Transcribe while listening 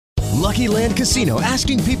Lucky Land Casino,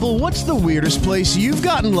 asking people, what's the weirdest place you've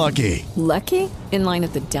gotten lucky? Lucky? In line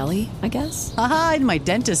at the deli, I guess? Aha, in my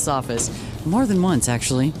dentist's office. More than once,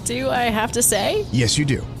 actually. Do I have to say? Yes, you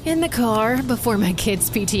do. In the car before my kids'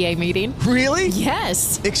 PTA meeting. Really?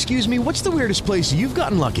 Yes. Excuse me, what's the weirdest place you've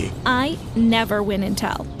gotten lucky? I never win and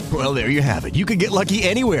tell. Well, there you have it. You can get lucky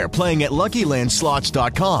anywhere, playing at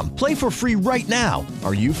LuckyLandSlots.com. Play for free right now.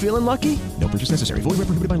 Are you feeling lucky? No purchase necessary. Void where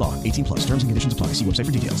prohibited by law. 18 plus. Terms and conditions apply. See website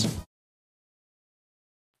for details.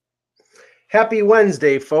 Happy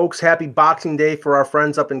Wednesday, folks. Happy Boxing Day for our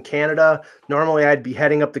friends up in Canada. Normally, I'd be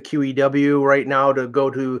heading up to QEW right now to go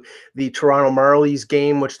to the Toronto Marlies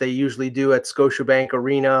game, which they usually do at Scotiabank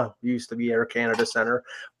Arena. Used to be Air Canada Center.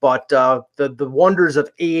 But the wonders of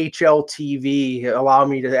AHL TV allow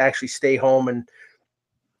me to actually stay home and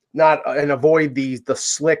avoid the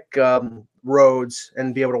slick roads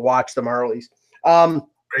and be able to watch the Marlies. There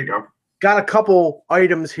you go. Got a couple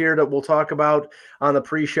items here that we'll talk about on the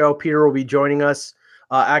pre-show. Peter will be joining us.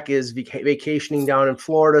 Eck is vacationing down in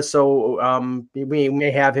Florida, so we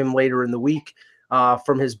may have him later in the week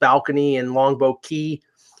from his balcony in Longboat Key.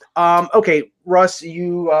 Okay, Russ,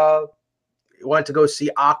 you went to go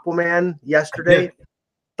see Aquaman yesterday.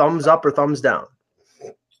 Thumbs up or thumbs down?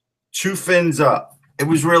 2 fins up. It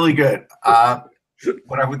was really good.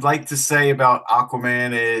 What I would like to say about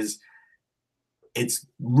Aquaman is it's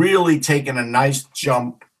really taken a nice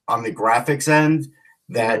jump on the graphics end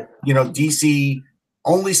that, DC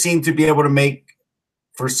only seemed to be able to make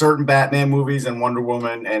for certain Batman movies and Wonder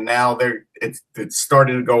Woman, and now it's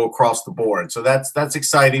starting to go across the board. So that's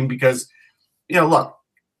exciting because, look,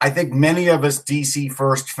 I think many of us DC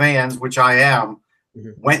first fans, which I am,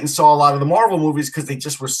 went and saw a lot of the Marvel movies because they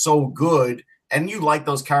just were so good. And you like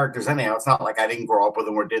those characters anyhow. It's not like I didn't grow up with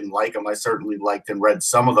them or didn't like them. I certainly liked and read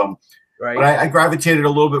some of them. Right. But I gravitated a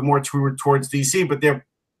little bit more towards DC, but their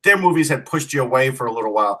movies had pushed you away for a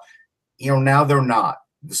little while. Now they're not.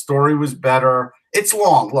 The story was better. It's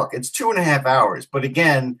long. Look, it's 2.5 hours. But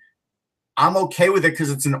again, I'm okay with it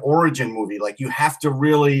because it's an origin movie. Like, you have to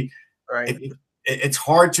really it's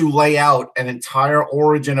hard to lay out an entire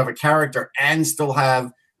origin of a character and still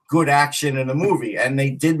have good action in a movie. And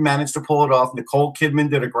they did manage to pull it off. Nicole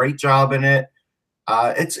Kidman did a great job in it.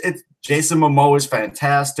 It's Jason Momoa is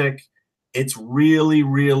fantastic. It's really,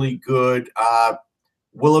 really good.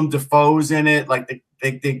 Willem Dafoe's in it. Like,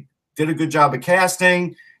 they did a good job of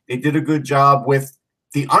casting. They did a good job with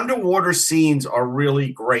the underwater scenes are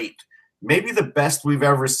really great. Maybe the best we've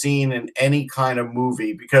ever seen in any kind of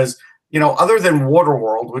movie because, other than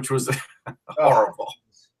Waterworld, which was horrible.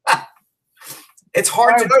 It's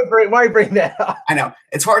hard why bring that up? I know.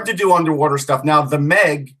 It's hard to do underwater stuff. Now, The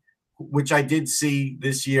Meg, which I did see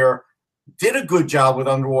this year, did a good job with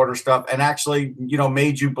underwater stuff and actually,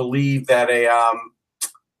 made you believe that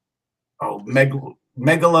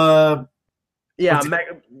megala. Yeah,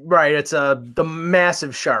 right. It's the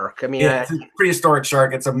massive shark. I mean, it's a prehistoric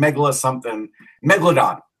shark. It's a megala something.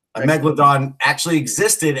 Megalodon. A megalodon actually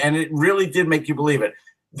existed, and it really did make you believe it.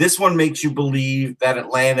 This one makes you believe that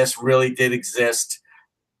Atlantis really did exist.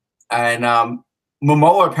 And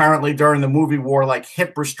Momoa apparently during the movie wore like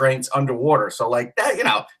hip restraints underwater. So like that,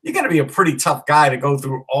 you're going to be a pretty tough guy to go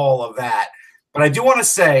through all of that. But I do want to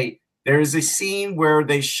say there is a scene where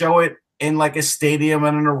they show it in like a stadium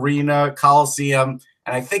and an arena, Coliseum.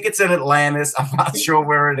 And I think it's in Atlantis. I'm not sure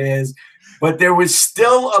where it is. But there was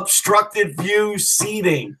still obstructed view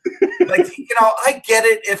seating. Like, I get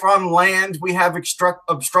it if on land we have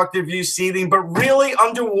obstructed view seating, but really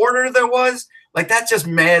underwater there was? Like, that just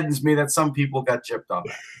maddens me that some people got gypped on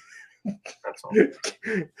that. That's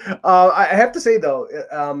all. I have to say, though,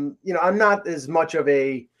 I'm not as much of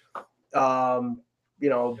a, I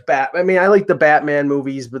mean, I like the Batman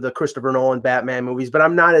movies, but the Christopher Nolan Batman movies, but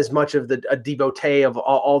I'm not as much of a devotee of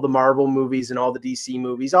all the Marvel movies and all the DC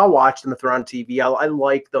movies. I'll watch them if they're on TV. I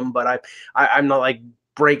like them, but I'm not like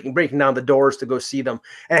breaking down the doors to go see them.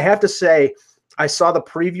 And I have to say, I saw the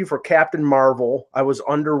preview for Captain Marvel. I was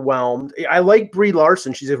underwhelmed. I like Brie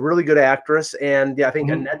Larson. She's a really good actress. And I think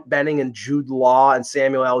Annette Bening and Jude Law and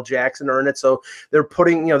Samuel L. Jackson are in it. So they're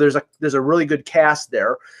putting, there's a really good cast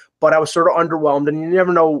there. But I was sort of underwhelmed, and you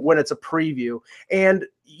never know when it's a preview. And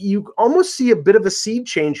you almost see a bit of a seed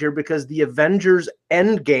change here because the Avengers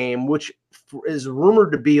Endgame, which is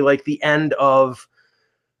rumored to be like the end of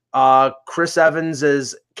Chris Evans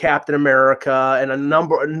as Captain America and a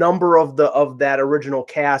number of that original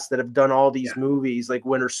cast that have done all these movies like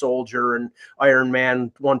Winter Soldier and Iron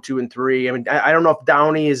Man 1, 2, and 3. I mean, I don't know if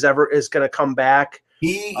Downey is going to come back.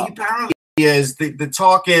 He apparently is. The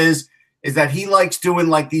talk is that he likes doing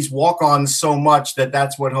like these walk-ons so much that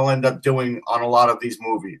that's what he'll end up doing on a lot of these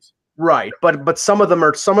movies. Right, but some of them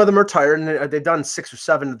are tired, and they've done 6 or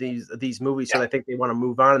 7 of these movies, so I think they want to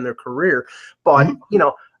move on in their career. But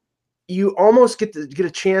you almost get a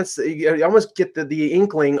chance. You almost get the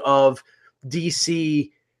inkling of DC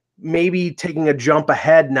maybe taking a jump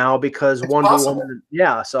ahead now because it's Wonder possible. Woman.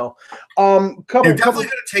 Yeah, so They're definitely going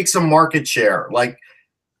to take some market share. Like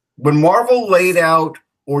when Marvel laid out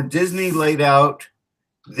or Disney laid out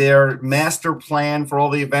their master plan for all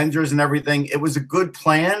the Avengers and everything, it was a good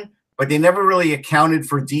plan, but they never really accounted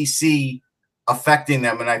for DC affecting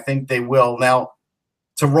them, and I think they will. Now,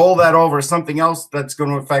 to roll that over, something else that's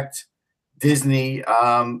going to affect Disney,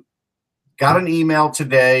 got an email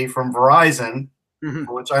today from Verizon,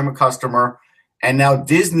 for which I'm a customer, and now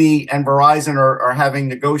Disney and Verizon are having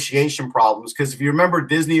negotiation problems because if you remember,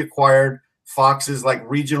 Disney acquired Fox's like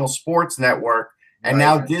regional sports network, and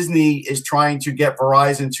now Disney is trying to get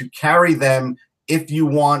Verizon to carry them if you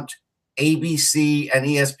want ABC and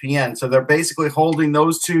ESPN. So they're basically holding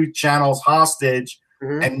those 2 channels hostage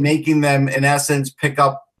and making them, in essence, pick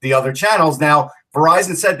up the other channels. Now,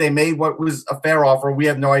 Verizon said they made what was a fair offer. We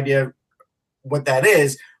have no idea what that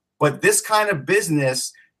is. But this kind of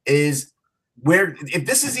business is where, if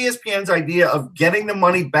this is ESPN's idea of getting the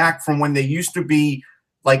money back from when they used to be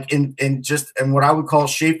like in what I would call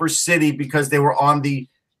Shaper City because they were on the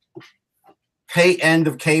pay end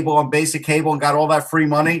of cable and basic cable and got all that free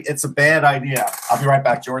money, it's a bad idea. I'll be right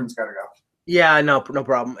back. Jordan's got to go. Yeah, no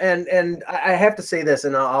problem. And I have to say this,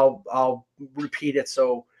 and I'll repeat it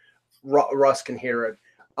so Russ can hear it.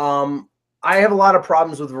 I have a lot of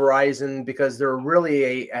problems with Verizon because they're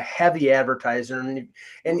really a heavy advertiser, and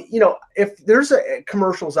if there's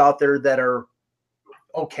commercials out there that are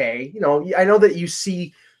okay, I know that you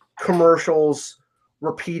see commercials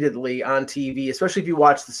repeatedly on TV, especially if you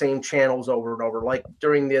watch the same channels over and over. Like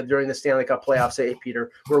during the Stanley Cup playoffs, hey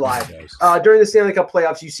Peter, we're live. During the Stanley Cup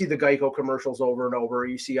playoffs, you see the Geico commercials over and over.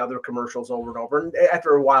 You see other commercials over and over, and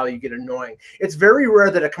after a while, you get annoying. It's very rare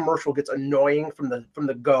that a commercial gets annoying from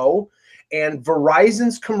the go. And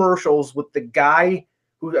Verizon's commercials with the guy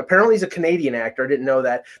who apparently is a Canadian actor. I didn't know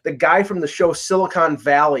that. The guy from the show Silicon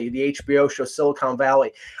Valley, the HBO show Silicon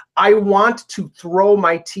Valley. I want to throw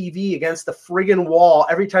my TV against the friggin' wall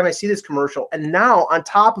every time I see this commercial. And now, on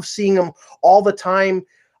top of seeing them all the time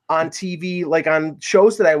on TV, like on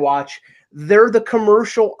shows that I watch, they're the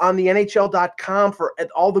commercial on the NHL.com for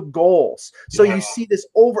all the goals. So you see this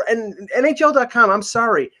over. And NHL.com, I'm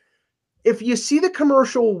sorry. If you see the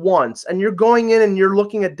commercial once and you're going in and you're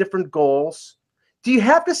looking at different goals, do you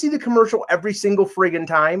have to see the commercial every single friggin'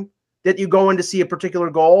 time that you go in to see a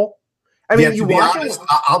particular goal? I mean,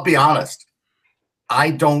 I'll be honest.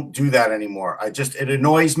 I don't do that anymore. It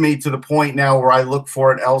annoys me to the point now where I look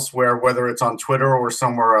for it elsewhere, whether it's on Twitter or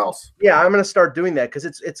somewhere else. Yeah, I'm going to start doing that because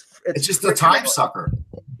it's just a time sucker.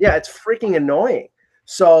 Yeah, it's freaking annoying.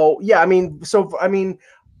 So yeah, I mean,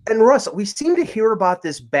 and Russ, we seem to hear about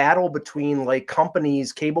this battle between like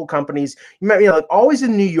companies, cable companies. Like always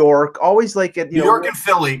in New York, always like at New York and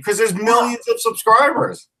Philly, because there's millions of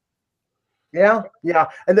subscribers. Yeah.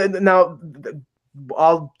 And then now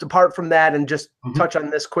I'll depart from that and just touch on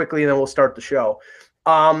this quickly, and then we'll start the show.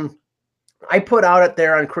 I put out it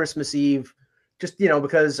there on Christmas Eve, just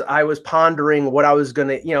because I was pondering what I was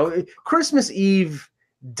gonna, Christmas Eve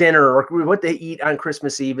dinner or what they eat on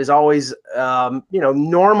Christmas Eve is always,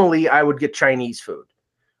 normally I would get Chinese food,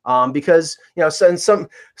 because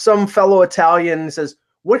some fellow Italian says,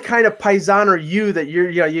 "What kind of paisan are you that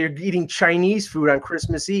you're eating Chinese food on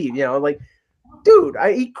Christmas Eve?" Like, dude,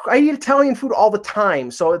 I eat Italian food all the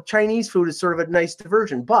time, so Chinese food is sort of a nice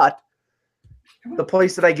diversion. But the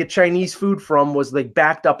place that I get Chinese food from was like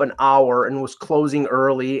backed up an hour and was closing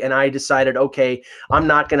early, and I decided, okay, I'm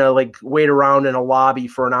not gonna like wait around in a lobby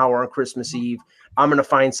for an hour on Christmas Eve. I'm gonna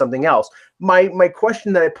find something else. My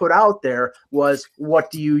question that I put out there was, what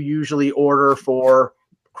do you usually order for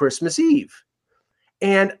Christmas Eve?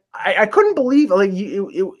 And I couldn't believe like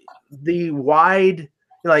the wide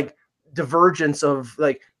like divergence of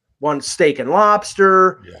like one steak and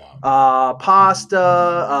lobster,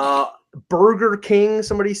 pasta, Burger King.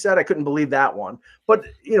 Somebody said, I couldn't believe that one. But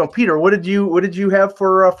Peter, what did you have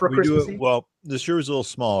for Christmas Eve? Well, this year was a little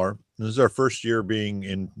smaller. This is our first year being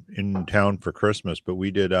in town for Christmas, but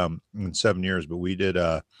we did in 7 years. But we did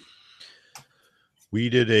a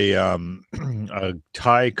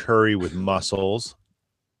Thai curry with mussels,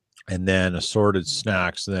 and then assorted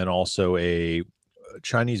snacks, and then also a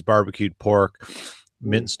Chinese barbecued pork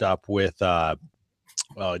minced up with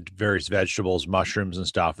various vegetables, mushrooms, and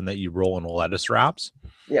stuff, and that you roll in lettuce wraps.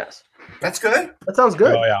 Yes, that's good. That sounds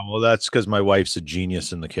good. Oh yeah, well that's because my wife's a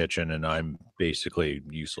genius in the kitchen, and I'm basically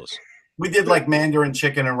useless. We did like Mandarin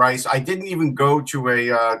chicken and rice. I didn't even go to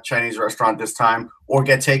a Chinese restaurant this time or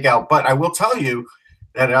get takeout. But I will tell you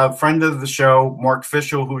that a friend of the show, Mark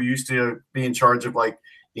Fischel, who used to be in charge of like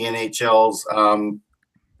the NHL's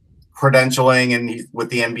credentialing, and he's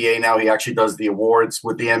with the NBA now. He actually does the awards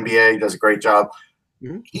with the NBA. He does a great job.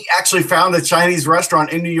 Mm-hmm. He actually found a Chinese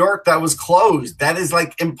restaurant in New York that was closed. That is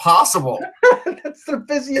like impossible. That's their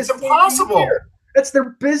busiest. It's impossible. That's their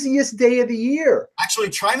busiest day of the year. Actually,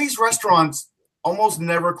 Chinese restaurants almost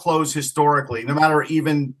never close historically, no matter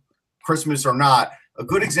even Christmas or not. A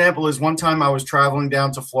good example is one time I was traveling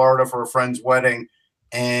down to Florida for a friend's wedding,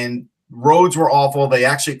 and roads were awful. They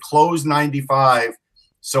actually closed 95,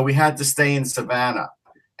 so we had to stay in Savannah.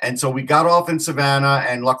 And so we got off in Savannah,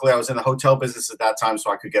 and luckily I was in the hotel business at that time,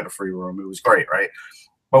 so I could get a free room. It was great, right?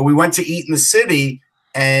 But we went to eat in the city,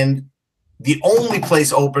 and the only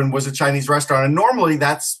place open was a Chinese restaurant. And normally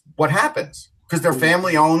that's what happens because they're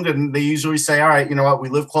family owned, and they usually say, all right, you know what, we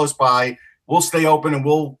live close by. We'll stay open and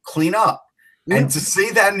we'll clean up. And to see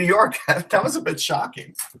that in New York, that was a bit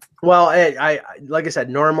shocking. Well, I like I said,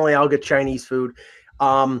 normally I'll get Chinese food.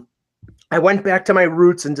 I went back to my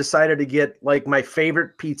roots and decided to get like my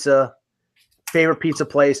favorite pizza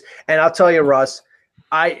place. And I'll tell you, Russ,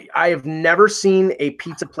 I have never seen a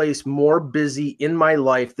pizza place more busy in my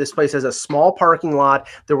life. This place has a small parking lot.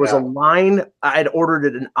 There was a line. I'd ordered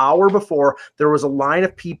it an hour before. There was a line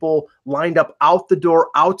of people lined up out the door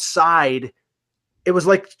outside. It was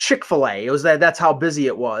like Chick-fil-A. It was that's how busy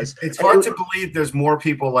it was. It's hard to believe there's more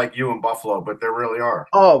people like you in Buffalo, but there really are.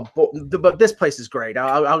 Oh, but this place is great.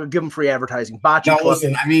 I'll give them free advertising.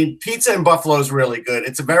 Listen, I mean, pizza in Buffalo is really good.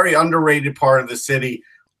 It's a very underrated part of the city.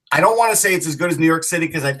 I don't want to say it's as good as New York City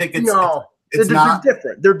because I think it's not. They're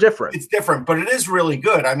different. They're different. It's different, but it is really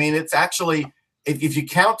good. I mean, it's actually if you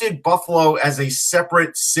counted Buffalo as a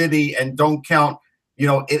separate city and don't count,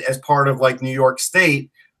 it as part of like New York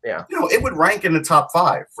State. Yeah, it would rank in the top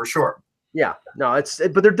 5 for sure. Yeah, no,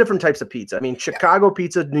 but they're different types of pizza. I mean, Chicago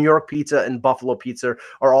pizza, New York pizza, and Buffalo pizza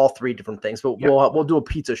are all 3 different things. But we'll do a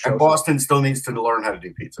pizza show. And Boston still needs to learn how to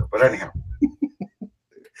do pizza. But anyhow.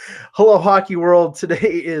 Hello, Hockey World. Today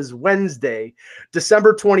is Wednesday,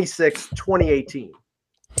 December 26th, 2018.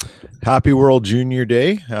 Happy World Junior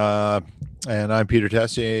Day. And I'm Peter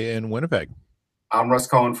Tessier in Winnipeg. I'm Russ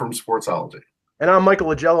Cohen from Sportsology. And I'm Michael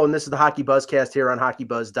Lagello, and this is the HockeyBuzzCast here on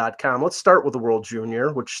HockeyBuzz.com. Let's start with the World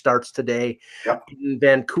Junior, which starts today in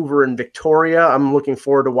Vancouver and Victoria. I'm looking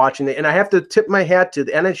forward to watching it. And I have to tip my hat to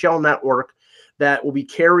the NHL Network that will be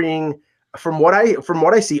carrying, from what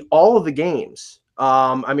I see, all of the games.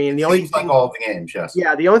 I mean, the only thing, like all of the games, yes.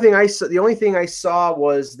 Yeah, the only thing I saw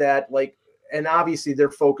was that, like, and obviously their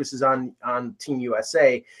focus is on Team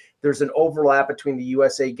USA. There's an overlap between the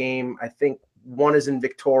USA game, I think. One is in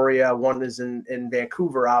Victoria, one is in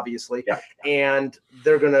Vancouver, obviously. Yeah. And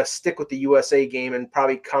they're going to stick with the USA game and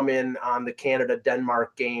probably come in on the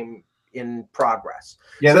Canada-Denmark game in progress.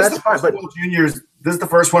 Yeah, so that's fine. But Juniors, this is the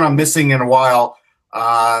first one I'm missing in a while,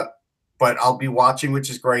 but I'll be watching,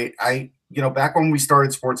 which is great. Back when we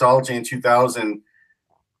started Sportsology in 2000,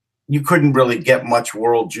 you couldn't really get much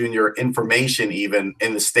World Junior information even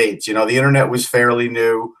in the States. The internet was fairly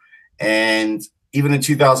new, and even in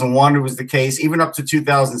 2001, it was the case. Even up to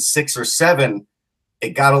 2006 or 7, it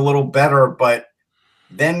got a little better. But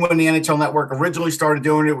then when the NHL Network originally started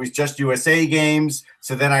doing it, it was just USA games.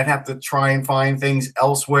 So then I'd have to try and find things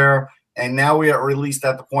elsewhere. And now we are released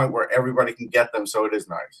at the point where everybody can get them. So it is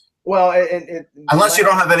nice. Well, unless you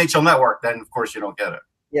don't have NHL Network, then, of course, you don't get it.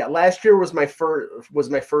 Yeah, last year was my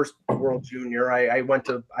first World Junior. I went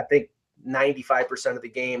to, I think, 95% of the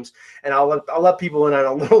games, and I'll let people in on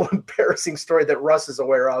a little embarrassing story that Russ is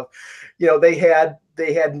aware of. They had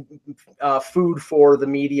food for the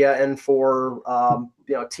media and for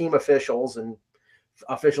team officials and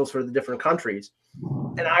officials for the different countries.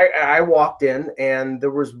 And I walked in, and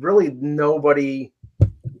there was really nobody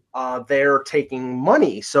there taking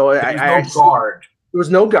money. So there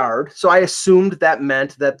was no guard. So I assumed that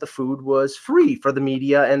meant that the food was free for the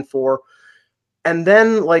media and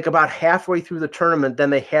then, like, about halfway through the tournament, then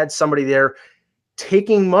they had somebody there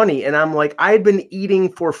taking money. And I'm like, I had been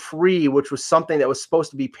eating for free, which was something that was supposed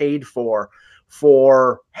to be paid for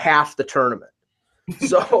half the tournament.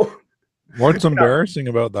 So what's embarrassing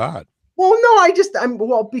about that? Well,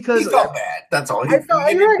 no, because he felt bad. That's all.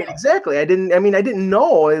 Right, exactly. I didn't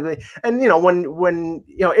know. And when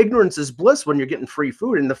ignorance is bliss when you're getting free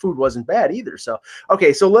food, and the food wasn't bad either. So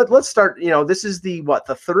okay, so let's start. This is the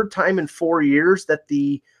 3rd time in 4 years that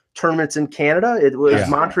the tournament's in Canada. It was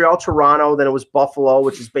Montreal, Toronto, then it was Buffalo,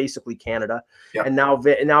 which is basically Canada, and now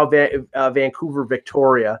Vancouver,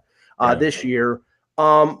 Victoria this year.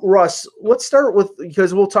 Russ, let's start with,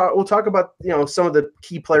 because we'll talk about, some of the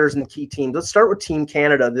key players and key teams. Let's start with Team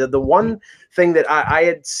Canada. The one thing that I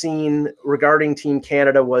had seen regarding Team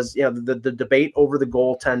Canada was, the debate over the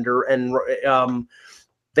goaltender, and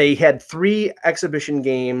they had 3 exhibition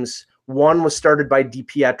games. One was started by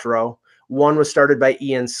DiPietro. One was started by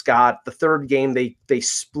Ian Scott. The third game they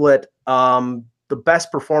split. The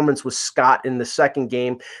best performance was Scott in the second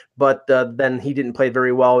game, but then he didn't play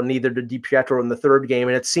very well, and neither did DiPietro in the third game.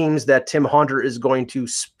 And it seems that Tim Hunter is going to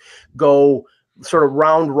go sort of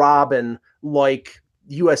round robin like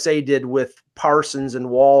USA did with Parsons and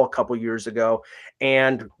Wall a couple years ago,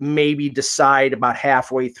 and maybe decide about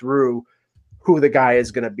halfway through who the guy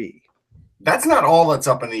is going to be. That's not all that's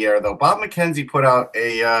up in the air, though. Bob McKenzie put out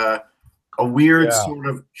a weird sort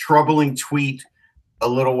of troubling tweet a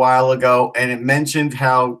little while ago, and it mentioned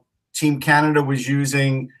how Team Canada was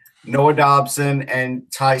using Noah Dobson and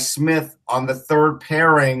Ty Smith on the third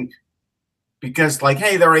pairing because,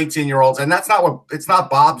 hey, they're 18-year-olds, and it's not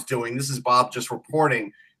Bob's doing. This is Bob just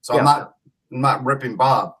reporting. So I'm not ripping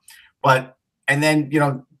Bob, and then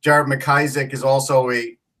Jared McIsaac is also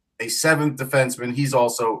a 7th defenseman. He's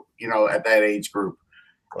also at that age group,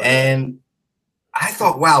 and I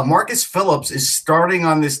thought, wow, Marcus Phillips is starting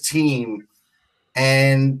on this team.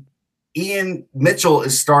 And Ian Mitchell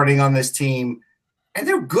is starting on this team, and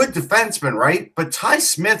they're good defensemen, right? But Ty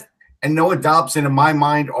Smith and Noah Dobson, in my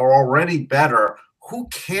mind, are already better. Who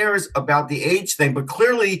cares about the age thing? But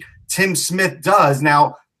clearly Tim Smith does.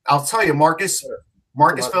 Now, I'll tell you, Marcus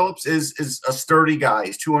Phillips is a sturdy guy.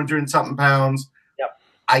 He's 200 and something pounds. Yep.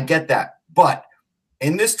 I get that. But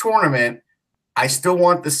in this tournament, I still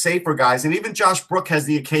want the safer guys. And even Josh Brook has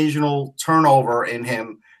the occasional turnover in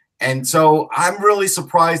him. And so I'm really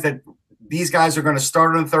surprised that these guys are going to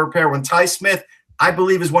start on the third pair when Ty Smith, I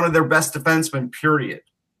believe, is one of their best defensemen, period.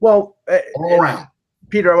 Well, all around.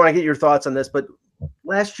 Peter, I want to get your thoughts on this, but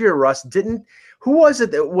last year, Russ, who was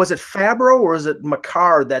it? Was it Fabro or was it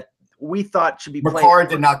Makar that we thought should be playing? Makar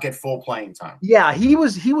did not get full playing time. Yeah, he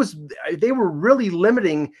was. They were really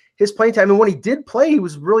limiting his playing time, and when he did play, he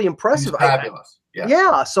was really impressive. Fabulous.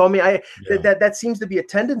 Yeah. So I mean, that seems to be a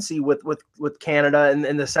tendency with Canada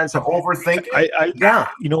in the sense of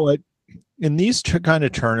overthinking. You know what? In these kind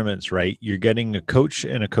of tournaments, right? You're getting a coach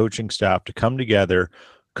and a coaching staff to come together,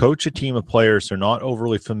 coach a team of players they're not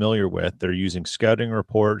overly familiar with. They're using scouting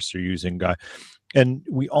reports. They're using and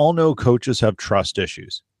we all know coaches have trust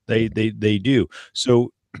issues. They do.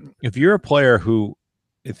 So if you're a player who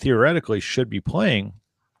theoretically should be playing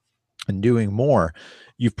and doing more,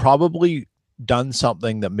 you've probably done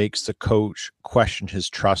something that makes the coach question his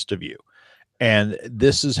trust of you. And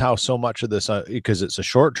this is how so much of this, because it's a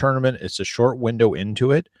short tournament, it's a short window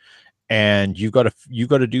into it, and you've got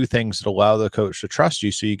to do things that allow the coach to trust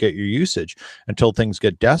you so you get your usage until things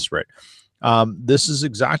get desperate. This is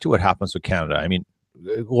exactly what happens with Canada. I mean,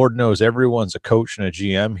 Lord knows everyone's a coach and a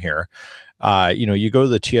GM here. You go to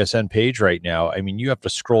the TSN page right now. I mean, you have to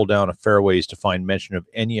scroll down a fair ways to find mention of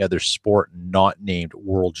any other sport not named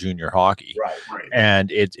World Junior Hockey. Right.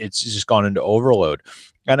 And it's just gone into overload.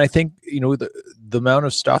 And I think, the amount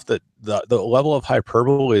of stuff that the level of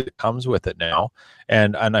hyperbole that comes with it now,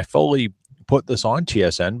 and I fully put this on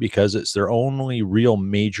TSN because it's their only real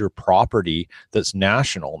major property that's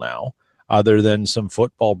national now, other than some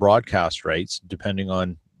football broadcast rights, depending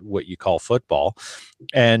on what you call football,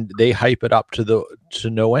 and they hype it up to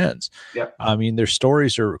no ends. Yep. I mean, their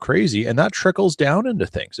stories are crazy, and that trickles down into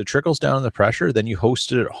things. It trickles down in the pressure. Then you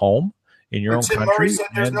host it at home in your own Tim country. Murray said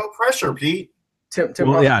there's no pressure, Pete.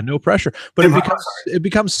 No pressure, but it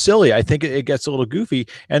becomes silly. I think it gets a little goofy,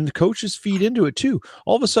 and the coaches feed into it too.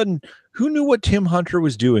 All of a sudden, who knew what Tim Hunter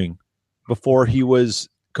was doing before he was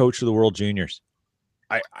coach of the World Juniors?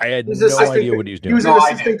 I had no idea what he was doing. He was an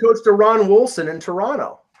assistant coach to Ron Wilson in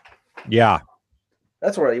Toronto. Yeah,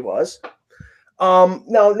 that's where he was.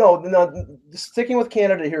 No. Sticking with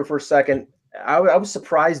Canada here for a second, I was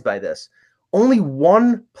surprised by this. Only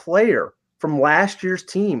one player from last year's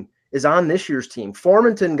team is on this year's team.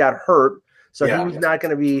 Formanton got hurt, so he was not going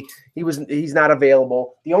to be. He's not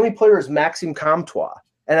available. The only player is Maxime Comtois,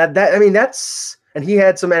 and and he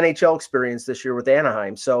had some NHL experience this year with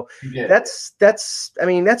Anaheim. So that's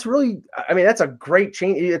a great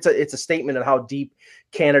change. It's a statement of how deep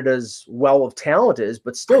Canada's well of talent is,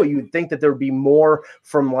 but still you'd think that there would be more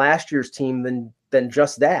from last year's team than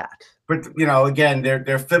just that. But again,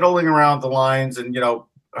 they're fiddling around the lines, and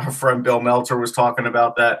our friend Bill Meltzer was talking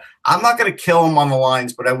about that. I'm not going to kill him on the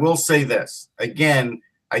lines, but I will say this. Again,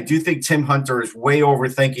 I do think Tim Hunter is way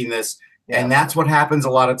overthinking this, and that's what happens a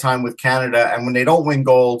lot of time with Canada. And when they don't win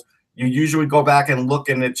gold, you usually go back and look,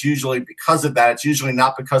 and it's usually because of that. It's usually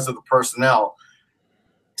not because of the personnel.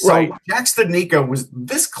 So Right. Jack Studnicka was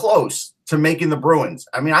this close to making the Bruins.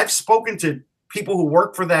 I mean, I've spoken to people who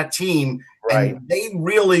work for that team, Right. and they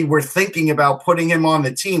really were thinking about putting him on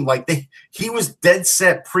the team. Like he was dead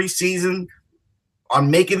set preseason on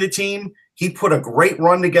making the team. He put a great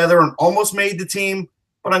run together and almost made the team.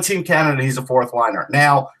 But on Team Canada, he's a fourth liner.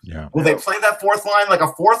 Now, will they play that fourth line like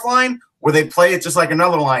a fourth line? Or they play it just like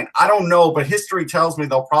another line? I don't know, but history tells me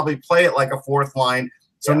they'll probably play it like a fourth line.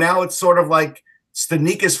 So now it's sort of like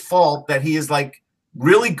Studnicka's fault that he is like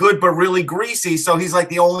really good but really greasy. So he's like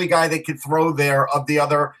the only guy they could throw there of the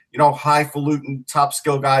other, highfalutin top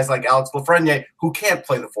skill guys like Alex Lafreniere who can't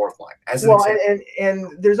play the fourth line.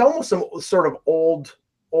 And there's almost some sort of old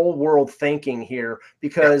world thinking here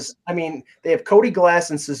because they have Cody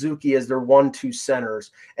Glass and Suzuki as their 1-2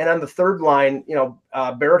 centers, and on the third line,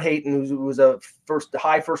 Barrett Hayton, who was a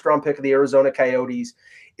high first round pick of the Arizona Coyotes,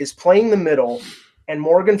 is playing the middle, and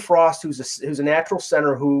Morgan Frost, who's a natural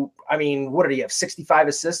center, who what did he have? 65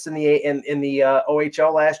 assists in the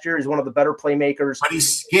OHL last year. He's one of the better playmakers. But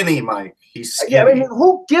he's skinny, Mike. He's skinny. Yeah,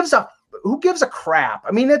 who gives a crap?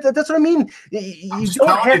 That's what I mean.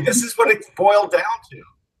 This is what it's boiled down to.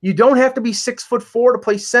 You don't have to be 6'4" to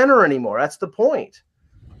play center anymore. That's the point.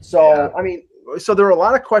 So, so there are a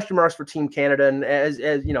lot of question marks for Team Canada. And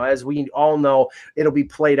as we all know, it'll be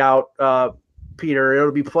played out, Peter,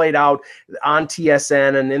 it'll be played out on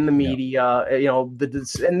TSN and in the media,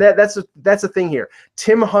 that's the thing here.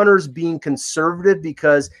 Tim Hunter's being conservative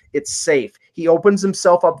because it's safe. He opens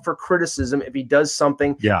himself up for criticism if he does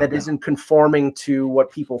something that isn't conforming to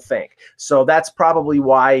what people think. So that's probably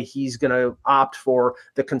why he's going to opt for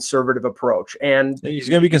the conservative approach. And he's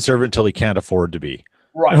going to be conservative until he can't afford to be.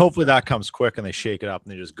 Right. And hopefully that comes quick and they shake it up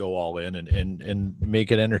and they just go all in and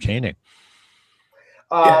make it entertaining.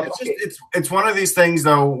 It's one of these things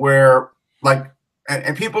though where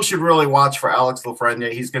and people should really watch for Alex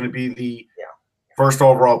Lafreniere. He's going to be the first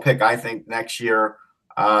overall pick, I think, next year.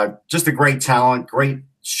 Just a great talent, great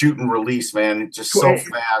shoot and release, man. Just so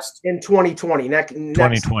fast. In 2020.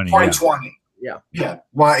 2020. Yeah.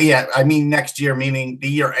 Well, yeah. I mean, next year, meaning the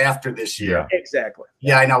year after this year. Yeah. Exactly.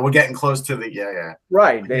 Yeah, I know. We're getting close to the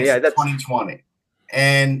Right. Yeah. That's 2020,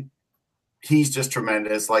 and he's just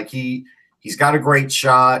tremendous. Like he's got a great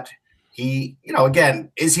shot. He,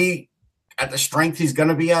 again, is he at the strength he's going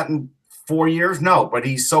to be at in 4 years? No, but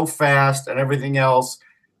he's so fast and everything else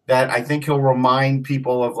that I think he'll remind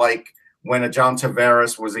people of like when a John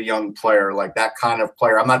Tavares was a young player, like that kind of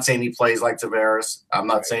player. I'm not saying he plays like Tavares. I'm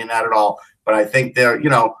not saying that at all. But I think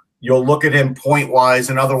you'll look at him point wise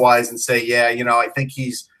and otherwise and say, I think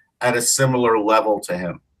he's at a similar level to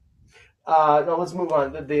him. No, let's move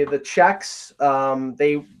on. The Czechs,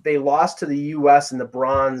 they lost to the U.S. in the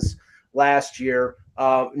bronze last year.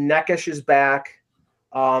 Nekic is back,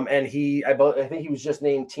 and I think he was just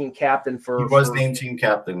named team captain He was named team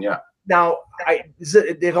captain, yeah. Now,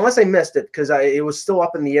 unless I missed it, because it was still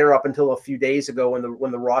up in the air up until a few days ago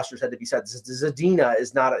when the rosters had to be set. Zadina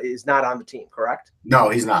is not on the team, correct? No,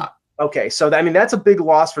 he's not. Okay, so that's a big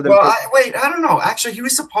loss for them. Well, I don't know. Actually, he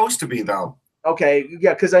was supposed to be though. Okay,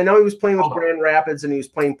 yeah, because I know he was playing with Grand Rapids and he was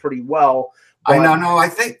playing pretty well. I know. No, I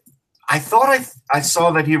thought I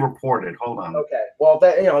saw that he reported. Hold on. Okay, well,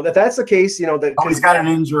 that's the case. He's got an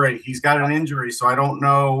injury. So I don't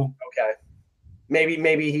know. Okay,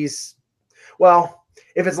 maybe he's well.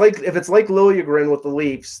 If it's like Liljegren with the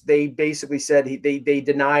Leafs, they basically said they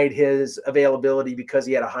denied his availability because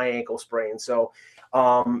he had a high ankle sprain. So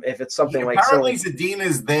if it's something like apparently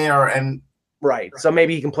Zadina's there and. Right. So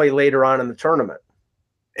maybe he can play later on in the tournament.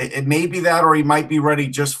 It may be that, or he might be ready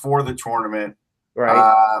just for the tournament.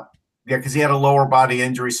 Right. Because he had a lower body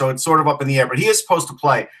injury. So it's sort of up in the air, but he is supposed to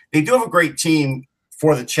play. They do have a great team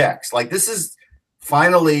for the Czechs. Like this is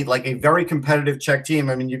finally like a very competitive Czech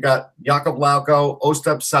team. I mean, you got Jakub Lauko,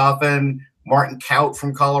 Ostap Safin, Martin Kaut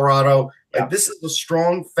from Colorado. Like this is a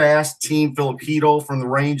strong, fast team. Philip Hedl from the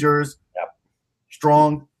Rangers. Yep.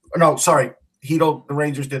 Strong. No, sorry. Hedl, the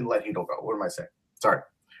Rangers didn't let Hedl go. What am I saying? Sorry.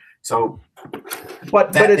 So,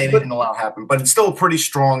 but they didn't allow happen. But it's still a pretty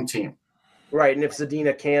strong team, right? And if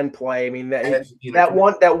Zadina can play, I mean that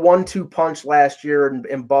 1-2 punch last year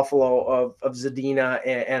in Buffalo of Zadina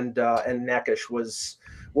and Nekic was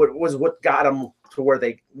what got them to where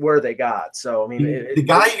they got. So I mean, the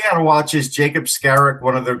guy you got to watch is Jacob Skarek,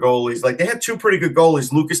 one of their goalies. Like they had two pretty good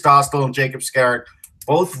goalies, Lucas Dostal and Jacob Skarek,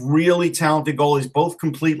 both really talented goalies, both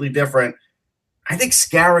completely different. I think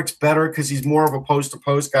Skarek's better because he's more of a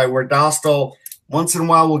post-to-post guy, where Dostal once in a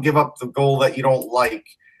while will give up the goal that you don't like.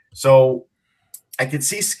 So I could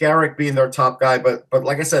see Skarek being their top guy, but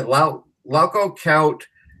like I said, Lauko, Kaut,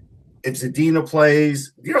 if Zadina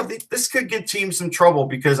plays, this could give teams some trouble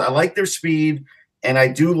because I like their speed and I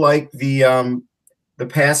do like the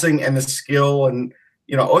passing and the skill. And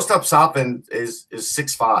Ostap Sopin is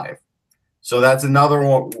 6'5", so that's another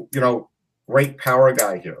one. Great power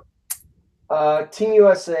guy here. Team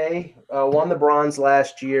USA won the bronze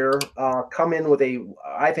last year. Come in with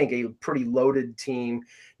I think a pretty loaded team.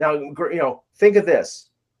 Now, think of this: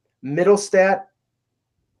 Middlestat,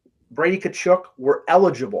 Brady Tkachuk were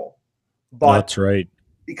eligible, but that's right.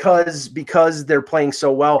 Because they're playing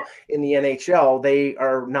so well in the NHL, they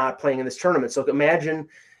are not playing in this tournament. So imagine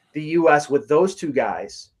the U.S. with those two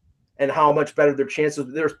guys and how much better their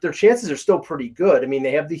chances. Their chances are still pretty good. I mean,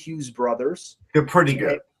 they have the Hughes brothers. They're pretty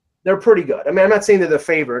good. They're pretty good. I mean, I'm not saying they're the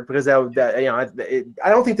favorite because I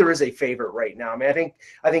don't think there is a favorite right now. I mean, I think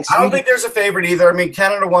I don't think there's a favorite either. I mean,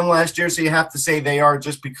 Canada won last year, so you have to say they are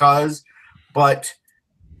just because. But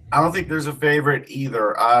I don't think there's a favorite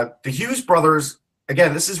either. The Hughes brothers,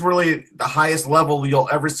 again, this is really the highest level you'll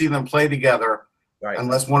ever see them play together, right?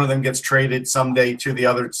 Unless one of them gets traded someday to the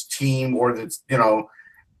other team, or that's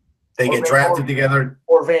they get drafted together,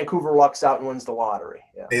 or Vancouver lucks out and wins the lottery.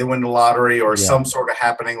 Yeah. They win the lottery, or some sort of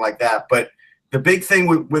happening like that. But the big thing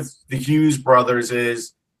with the Hughes brothers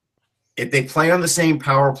is if they play on the same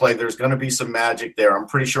power play, there's going to be some magic there. I'm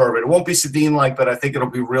pretty sure of it. It won't be Sedin-like, but I think it'll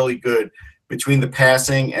be really good between the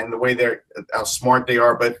passing and the way how smart they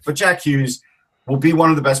are. But Jack Hughes will be one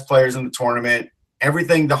of the best players in the tournament.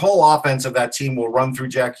 The whole offense of that team will run through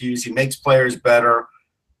Jack Hughes. He makes players better.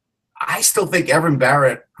 I still think Evan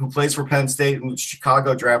Barrett, who plays for Penn State and was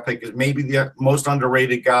Chicago draft pick, is maybe the most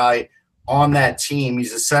underrated guy on that team.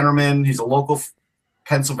 He's a centerman. He's a local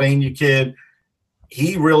Pennsylvania kid.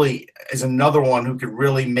 He really is another one who could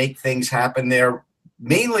really make things happen there,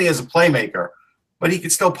 mainly as a playmaker. But he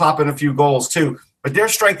could still pop in a few goals too. But their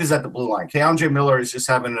strength is at the blue line. Keandre Miller is just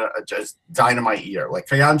having a just dynamite year. Like,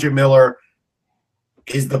 Keandre Miller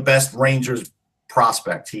is the best Rangers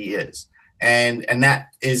prospect he is. And that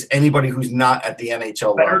is anybody who's not at the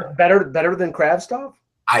NHL level. Better than Kravtsov?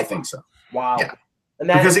 I think so. Wow. Yeah.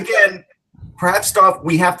 Because again, Kravtsov,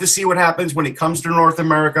 we have to see what happens when it comes to North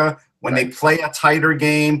America, when they play a tighter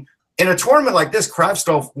game. In a tournament like this,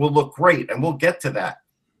 Kravtsov will look great, and we'll get to that.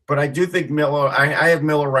 But I do think Miller, I have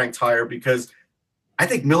Miller ranked higher because I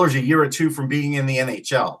think Miller's a year or two from being in the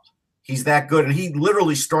NHL. He's that good, and he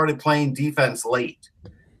literally started playing defense late.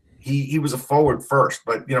 He was a forward first,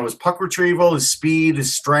 but his puck retrieval, his speed,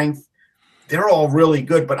 his strength, they're all really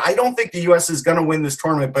good. But I don't think the U.S. is going to win this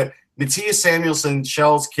tournament. But Matthias Samuelsson,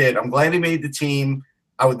 Shell's kid, I'm glad he made the team.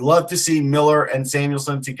 I would love to see Miller and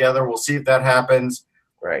Samuelsson together. We'll see if that happens.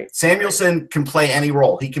 Right. Samuelsson can play any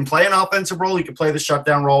role. He can play an offensive role. He can play the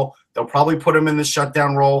shutdown role. They'll probably put him in the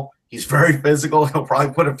shutdown role. He's very physical. He'll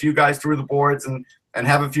probably put a few guys through the boards and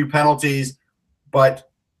have a few penalties. But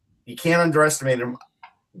you can't underestimate him.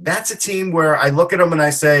 That's a team where I look at them and I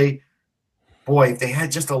say, boy, if they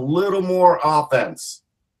had just a little more offense.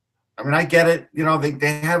 I mean, I get it. They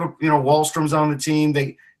have Wallstrom's on the team.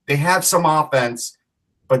 They have some offense,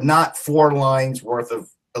 but not 4 lines worth of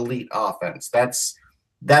elite offense.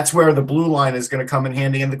 That's where the blue line is going to come in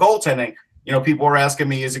handy. And the goaltending, people are asking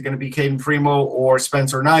me, is it going to be Caden Primo or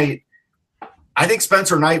Spencer Knight? I think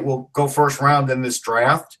Spencer Knight will go first round in this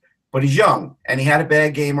draft, but he's young, and he had a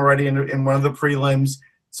bad game already in one of the prelims.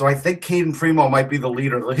 So I think Caden Primo might be the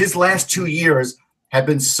leader. His last 2 years have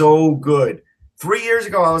been so good. 3 years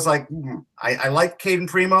ago, I was like, I like Caden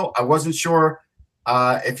Primo. I wasn't sure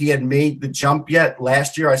if he had made the jump yet.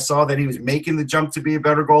 Last year, I saw that he was making the jump to be a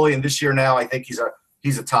better goalie, and this year now, I think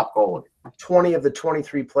he's a top goalie. 20 of the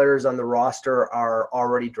 23 players on the roster are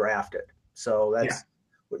already drafted. So that's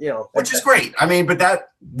which is great. I mean, but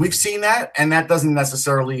that we've seen that, and that doesn't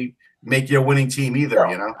necessarily make you a winning team either.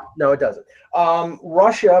 No, it doesn't.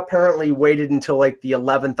 Russia apparently waited until like the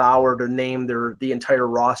 11th hour to name the entire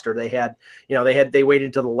roster. They waited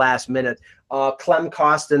until the last minute. Clem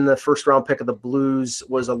Kostin, the first round pick of the Blues,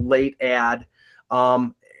 was a late ad.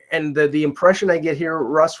 And the impression I get here,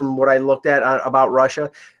 Russ, from what I looked at about Russia,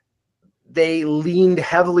 they leaned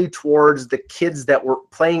heavily towards the kids that were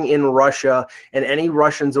playing in Russia, and any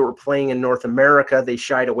Russians that were playing in North America, they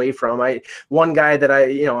shied away from. One guy that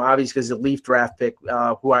obviously because he's a Leaf draft pick,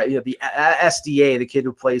 the SDA, the kid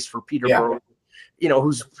who plays for Peterborough,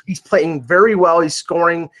 he's playing very well. He's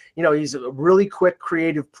scoring. He's a really quick,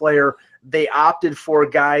 creative player. They opted for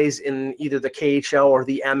guys in either the KHL or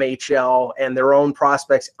the MHL and their own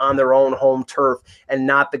prospects on their own home turf, and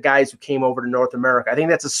not the guys who came over to North America. I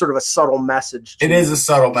think that's a sort of a subtle message. It is a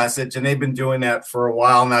subtle message, and they've been doing that for a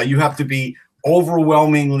while now. You have to be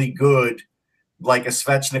overwhelmingly good like a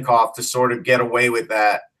Svechnikov to sort of get away with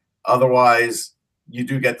that. Otherwise, you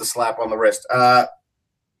do get the slap on the wrist.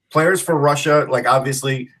 Players for Russia, like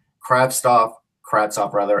obviously Kravtsov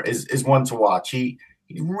is one to watch. He's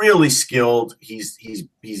really skilled. He's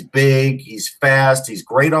big. He's fast. He's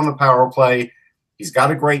great on the power play. He's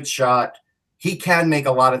got a great shot. He can make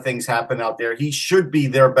a lot of things happen out there. He should be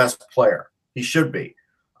their best player. He should be.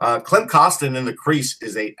 Klim Kostin in the crease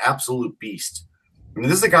is an absolute beast. I mean,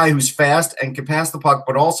 this is a guy who's fast and can pass the puck,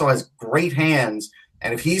 but also has great hands.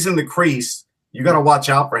 And if he's in the crease, you got to watch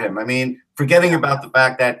out for him. I mean, forgetting about the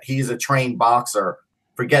fact that he's a trained boxer,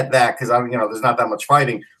 forget that because there's not that much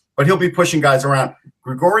fighting. But he'll be pushing guys around.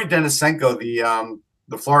 Grigory Denisenko,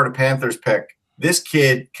 the Florida Panthers pick, this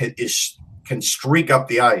kid can streak up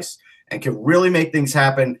the ice and can really make things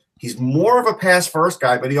happen. He's more of a pass-first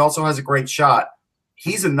guy, but he also has a great shot.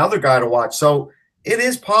 He's another guy to watch. So it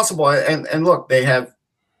is possible. And look, they have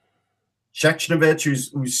Shechnovich,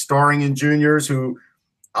 who's starring in juniors, who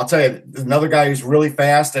I'll tell you, another guy who's really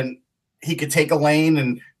fast, and he could take a lane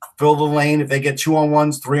and fill the lane. If they get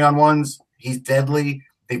 2-on-1s, 3-on-1s, he's deadly.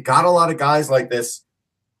 They've got a lot of guys like this.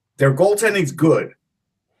 Their goaltending's good.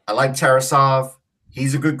 I like Tarasov.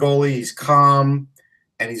 He's a good goalie. He's calm,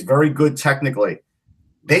 and he's very good technically.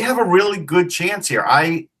 They have a really good chance here.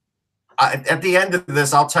 I at the end of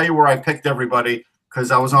this, I'll tell you where I picked everybody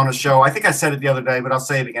because I was on a show. I think I said it the other day, but I'll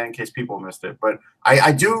say it again in case people missed it. But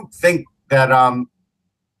I do think that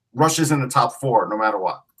Russia's in the top 4 no matter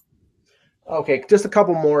what. Okay, just a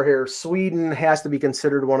couple more here. Sweden has to be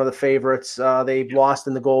considered one of the favorites. They lost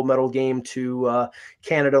in the gold medal game to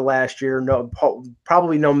Canada last year.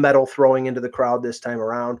 Probably no medal throwing into the crowd this time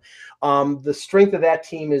around. The strength of that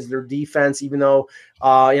team is their defense, even though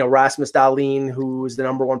Rasmus Dahlin, who is the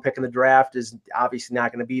number 1 pick in the draft, is obviously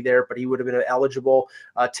not going to be there, but he would have been eligible.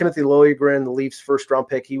 Timothy Liljegren, the Leafs' first-round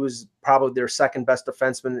pick, he was probably their second-best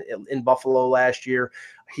defenseman in Buffalo last year.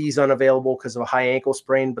 He's unavailable because of a high ankle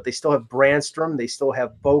sprain, but they still have Brandstrom. They still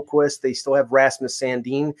have Boquist. They still have Rasmus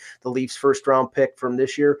Sandin, the Leafs' first-round pick from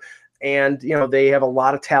this year. And, they have a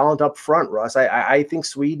lot of talent up front, Russ. I think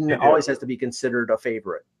Sweden always has to be considered a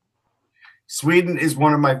favorite. Sweden is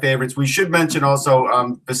one of my favorites. We should mention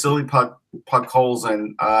also Vasily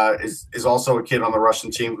Podkolzin is also a kid on the Russian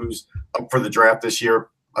team who's up for the draft this year,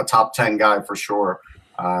 a top 10 guy for sure.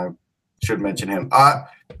 Should mention him.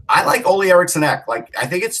 I like Ole Eriksson Ek. I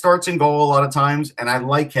think it starts in goal a lot of times, and I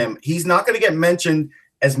like him. He's not going to get mentioned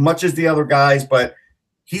as much as the other guys, but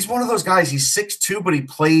he's one of those guys. He's 6'2", but he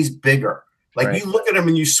plays bigger. Right. You look at him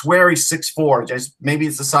and you swear he's 6'4". Just maybe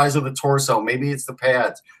it's the size of the torso, maybe it's the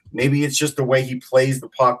pads, maybe it's just the way he plays the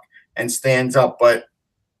puck and stands up. But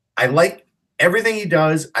I like everything he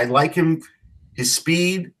does. I like him, his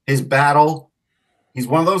speed, his battle. He's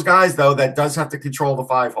one of those guys, though, that does have to control the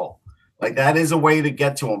 5-hole. That is a way to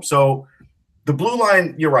get to him. So the blue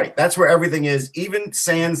line, you're right. That's where everything is. Even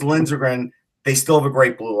Sands, Lindgren, they still have a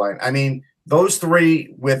great blue line. I mean, those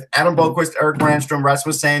three with Adam Boquist, Erik Brandstrom,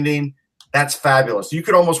 Rasmus Sandin, that's fabulous. You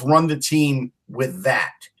could almost run the team with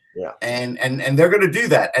that. Yeah. And they're going to do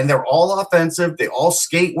that. And they're all offensive. They all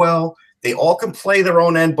skate well. They all can play their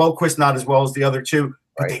own end. Boquist not as well as the other two,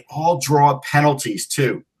 but they all draw penalties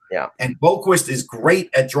too. Yeah. And Boquist is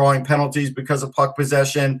great at drawing penalties because of puck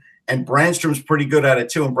possession. And Brandstrom's pretty good at it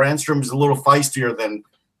too. And Brandstrom's a little feistier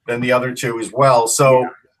than the other two as well. So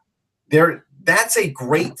that's a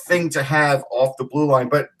great thing to have off the blue line.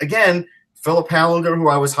 But again, Philip Hallander, who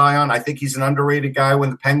I was high on, I think he's an underrated guy when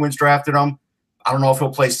the Penguins drafted him. I don't know if he'll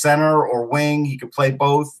play center or wing. He could play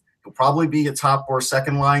both. He'll probably be a top or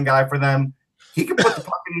second line guy for them. He could put the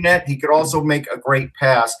puck in the net. He could also make a great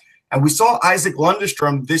pass. And we saw Isaac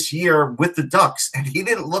Lundestrom this year with the Ducks, and he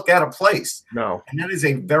didn't look out of place. No. And that is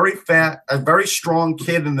a very very strong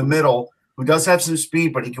kid in the middle who does have some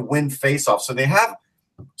speed, but he can win faceoffs. So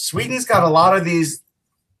Sweden's got a lot of these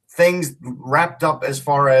things wrapped up as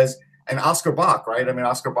far as and Oscar Bach, right? I mean,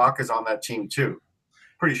 Oscar Bach is on that team too.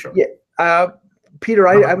 Pretty sure. Yeah. Peter,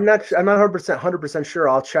 I'm not 100% sure.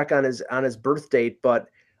 I'll check on his birth date, but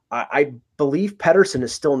I believe Pettersson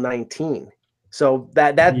is still 19. So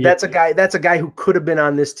that's a guy who could have been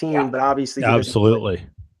on this team, but obviously absolutely.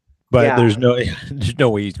 But there's no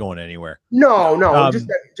way he's going anywhere. No,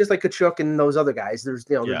 just like Kachuk and those other guys. They're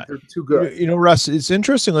too good. Russ, it's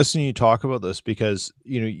interesting listening to you talk about this because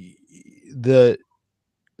the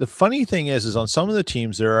funny thing is on some of the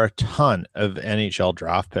teams there are a ton of NHL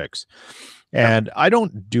draft picks, and I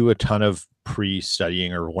don't do a ton of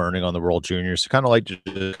pre-studying or learning on the World Juniors. So kind of like to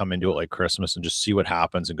just come into it like Christmas and just see what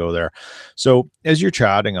happens and go there. So as you're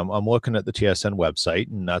chatting, I'm looking at the TSN website,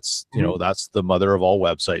 and that's, you know, that's the mother of all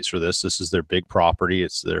websites for this. This is their big property.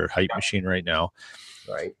 It's their hype machine right now.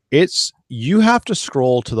 Right. You have to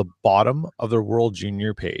scroll to the bottom of their World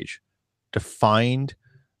Junior page to find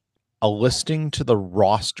a listing to the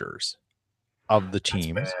rosters of the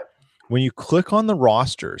teams. When you click on the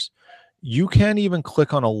rosters, you can't even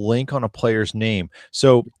click on a link on a player's name.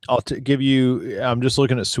 So I'll give you, I'm just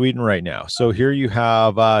looking at Sweden right now. So here you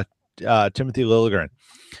have Timothy Liljegren,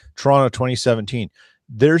 Toronto 2017.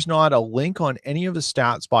 There's not a link on any of the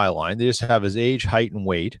stats byline. They just have his age, height, and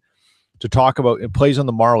weight to talk about. It plays on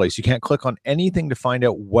the Marlies. You can't click on anything to find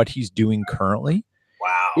out what he's doing currently.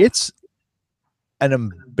 Wow. It's an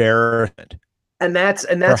embarrassment. And that's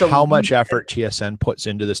for how much effort TSN puts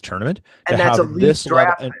into this tournament. And that's a Leaf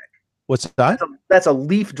draft pick. What's that? That's a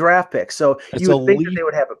Leaf draft pick. So you would think that they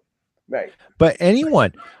would have a right. But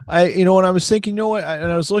anyone, when I was thinking,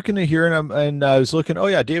 and I was looking at here, and I was looking, oh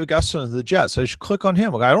yeah, David Gustafson of the Jets. So I should click on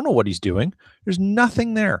him. I don't know what he's doing. There's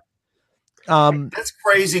nothing there. That's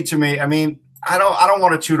crazy to me. I mean, I don't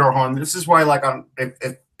want to toot our horn. This is why, like,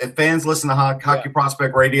 if fans listen to Hockey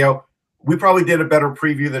Prospect Radio, we probably did a better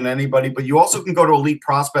preview than anybody. But you also can go to Elite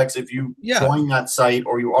Prospects if you join that site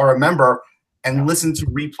or you are a member and listen to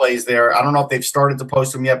replays there. I don't know if they've started to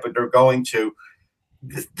post them yet, but they're going to.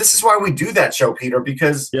 This is why we do that show, Peter,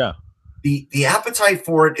 because the appetite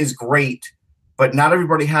for it is great, but not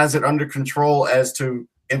everybody has it under control as to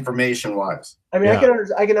information-wise. I mean,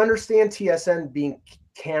 I can understand TSN being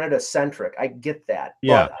Canada-centric. I get that.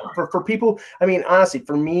 Yeah. But for people, I mean, honestly,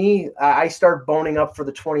 for me, I start boning up for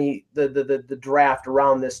the draft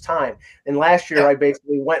around this time. And last year, I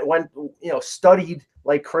basically went studied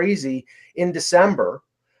like crazy in December.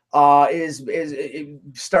 Is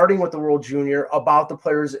starting with the World Junior about the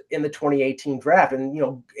players in the 2018 draft, and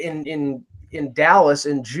in Dallas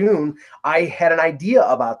in June, I had an idea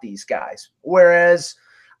about these guys. Whereas,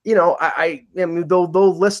 I mean, they'll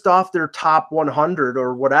list off their top 100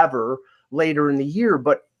 or whatever later in the year,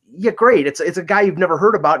 but yeah, great. It's a guy you've never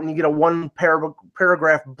heard about, and you get a one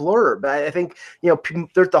paragraph blurb. I think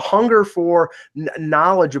there's the hunger for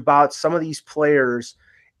knowledge about some of these players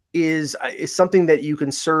is something that you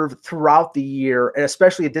can serve throughout the year, and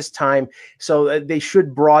especially at this time. So they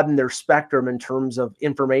should broaden their spectrum in terms of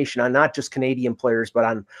information on not just Canadian players, but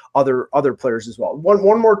on other players as well.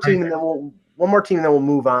 One more team, and then we'll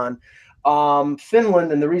move on.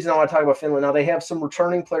 Finland, and the reason I want to talk about Finland now, they have some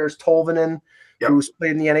returning players. Tolvanen, who's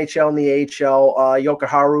played in the NHL and the AHL.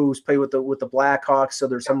 Jokiharju, who's played with the Blackhawks. So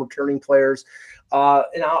there's some returning players.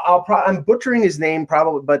 And I'm butchering his name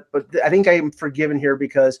probably, but I think I am forgiven here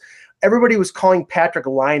because everybody was calling Patrick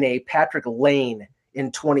Laine Patrick Lane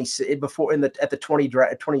at the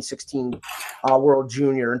 2016 World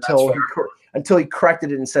Junior until he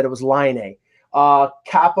corrected it and said it was Laine.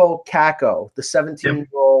 Capo Caco, the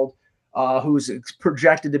 17-year-old who's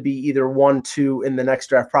projected to be either 1, 2 in the next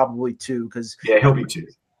draft, probably 2 because he'll be 2.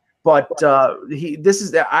 But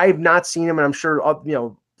I've not seen him, and I'm sure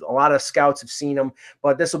a lot of scouts have seen him,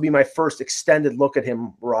 but this will be my first extended look at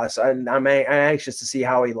him, Russ. And I'm anxious to see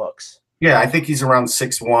how he looks. Yeah, I think he's around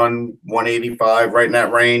 6'1", 185, right in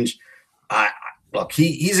that range. Look,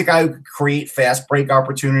 he's a guy who can create fast break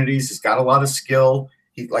opportunities. He's got a lot of skill.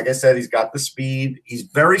 Like I said, he's got the speed. He's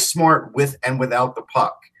very smart with and without the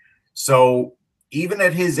puck. So even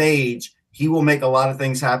at his age, he will make a lot of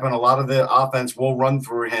things happen. A lot of the offense will run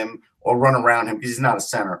through him or run around him because he's not a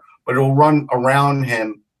center, but it will run around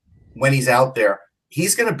him when he's out there.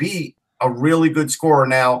 He's going to be a really good scorer.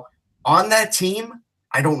 Now, on that team,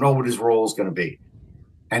 I don't know what his role is going to be.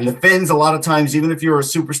 And the Finns, a lot of times, even if you're a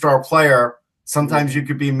superstar player, sometimes you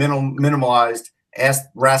could be minimalized. Ask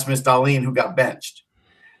Rasmus Dahlin, who got benched.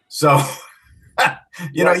 So,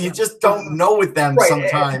 you just don't know with them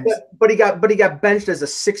sometimes. But he got benched as a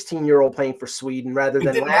 16-year-old playing for Sweden rather than.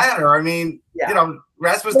 It didn't matter. I mean,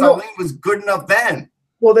 Rasmus Dahlin was good enough then.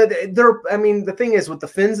 Well, the thing is with the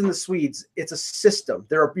Finns and the Swedes, it's a system.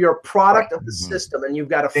 You're a product of the system, and you've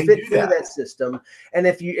got to fit into that system. And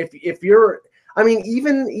if you're, I mean,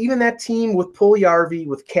 even that team with Puljärvi,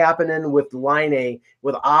 with Kapanen, with Laine,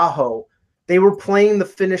 with Aho, they were playing the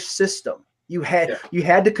Finnish system. You had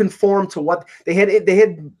to conform to what they had. They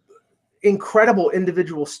had incredible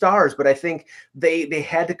individual stars, but I think they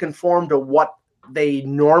had to conform to what they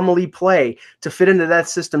normally play to fit into that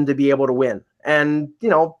system to be able to win. And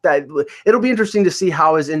that it'll be interesting to see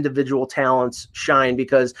how his individual talents shine,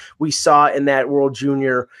 because we saw in that World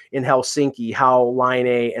Junior in Helsinki how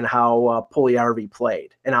Laine and how Puljärvi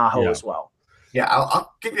played, and Aho as well. Yeah,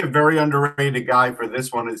 I'll give you a very underrated guy for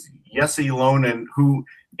this one is Jesse Lonen, who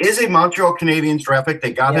is a Montreal Canadiens draft pick.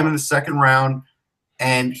 They got him in the second round,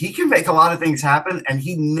 and he can make a lot of things happen, and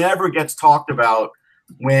he never gets talked about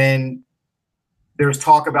when there's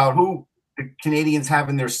talk about who the Canadians have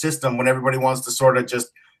in their system when everybody wants to sort of just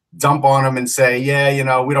dump on them and say, yeah, you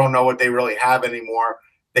know, we don't know what they really have anymore.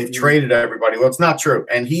 They've traded everybody. Well, it's not true.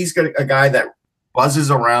 And he's a guy that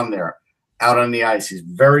buzzes around there out on the ice. He's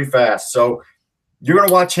very fast. So you're going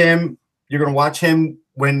to watch him. You're going to watch him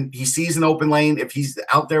when he sees an open lane. If he's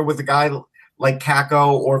out there with a guy like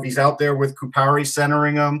Kako, or if he's out there with Kupari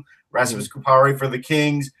centering him, Rasmus Kupari for the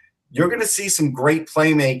Kings, you're going to see some great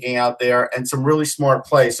playmaking out there and some really smart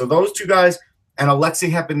play. So those two guys and Alexei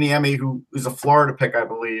Heponiemi, who is a Florida pick, I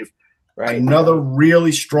believe, another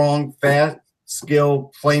really strong, fast,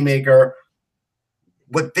 skilled playmaker.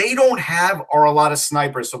 What they don't have are a lot of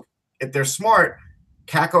snipers. So if they're smart,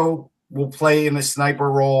 Kako will play in a sniper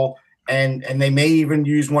role, and they may even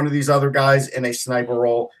use one of these other guys in a sniper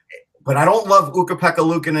role. But I don't love Ukko-Pekka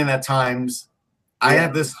Luukkonen at times. I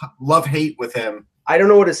have this love-hate with him. I don't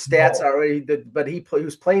know what his stats are, but he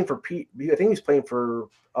was playing for Pete. I think he was playing for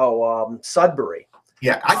Sudbury.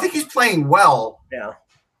 Yeah, I think he's playing well. Yeah,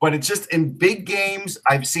 but it's just in big games,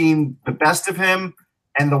 I've seen the best of him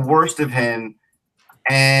and the worst of him,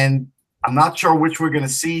 and I'm not sure which we're going to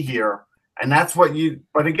see here. And that's what you.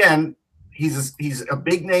 But again, he's a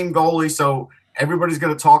big name goalie, so everybody's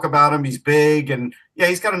going to talk about him. He's big, and yeah,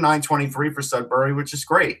 he's got a 9.23 for Sudbury, which is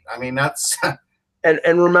great. I mean, that's.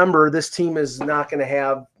 And remember, this team is not going to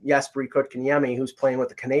have Jesperi Kotkaniemi, who's playing with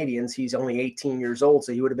the Canadians. He's only 18 years old,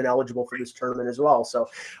 so he would have been eligible for this tournament as well. So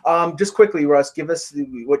just quickly, Russ, give us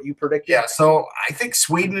what you predict. Yeah, so I think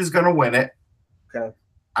Sweden is going to win it. Okay.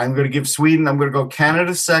 I'm going to give Sweden – I'm going to go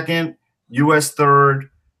Canada second, U.S.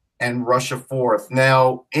 third, and Russia fourth.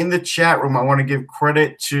 Now, in the chat room, I want to give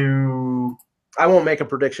credit to – I won't make a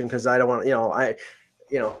prediction because I don't want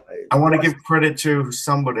I want to give credit to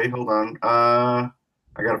somebody. Hold on.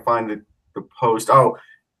 I got to find the post. Oh,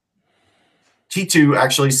 T2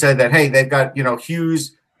 actually said that, hey, they've got,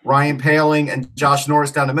 Hughes, Ryan Paling, and Josh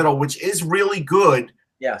Norris down the middle, which is really good.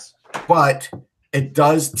 Yes. But it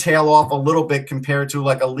does tail off a little bit compared to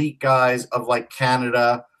like elite guys of like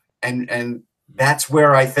Canada. And that's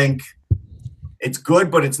where I think it's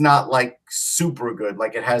good, but it's not like super good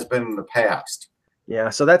like it has been in the past. Yeah,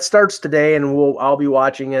 so that starts today, and I'll be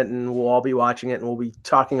watching it, and we'll all be watching it, and we'll be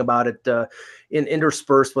talking about it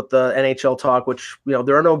interspersed with the NHL talk, which,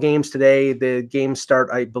 there are no games today. The games start,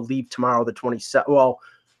 I believe, tomorrow, the 27th. Well,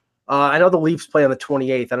 I know the Leafs play on the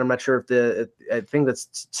 28th, and I'm not sure if I think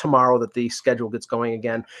that's tomorrow that the schedule gets going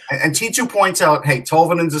again. And T2 points out, hey,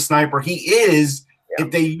 Tolvanen's a sniper. He is,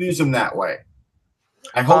 if they use him that way.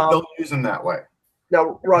 I hope they'll use him that way.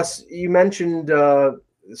 Now, Russ, you mentioned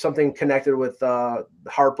something connected with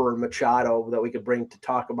Harper and Machado that we could bring to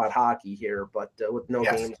talk about hockey here, but with no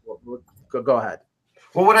games, we'll go ahead.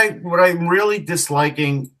 Well, what I'm really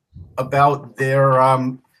disliking about their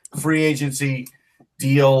free agency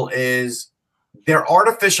deal is they're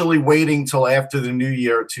artificially waiting till after the new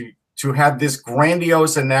year to have this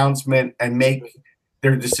grandiose announcement and make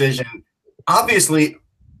their decision. Obviously,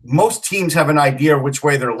 most teams have an idea which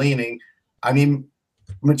way they're leaning. I mean,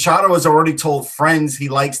 Machado has already told friends he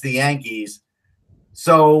likes the Yankees.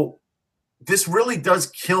 So this really does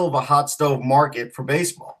kill the hot stove market for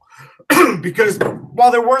baseball. Because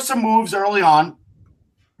while there were some moves early on,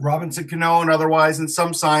 Robinson Cano and otherwise, and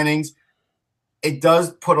some signings, it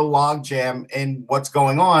does put a logjam in what's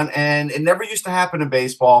going on. And it never used to happen in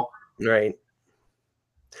baseball. Right.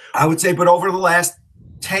 I would say, but over the last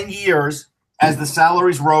 10 years, as the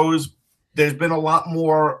salaries rose, there's been a lot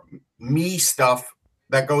more me stuff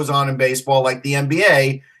that goes on in baseball, like the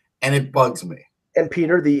NBA, and it bugs me. And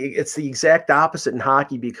Peter, it's the exact opposite in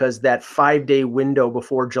hockey, because that 5-day window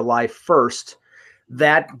before July 1st,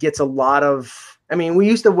 that gets a lot of. I mean, we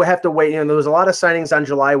used to have to wait. There was a lot of signings on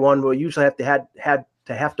July 1, but we usually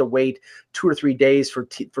have to wait 2 or 3 days for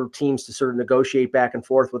teams to sort of negotiate back and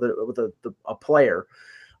forth with a player.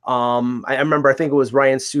 I remember, I think it was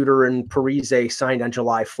Ryan Suter and Parise signed on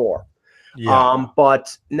July 4. Yeah.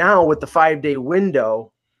 But now with the 5-day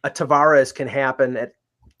window, a Tavares can happen at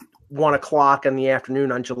 1 o'clock in the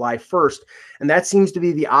afternoon on July 1st. And that seems to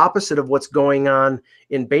be the opposite of what's going on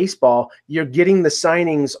in baseball. You're getting the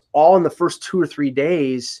signings all in the first 2 or 3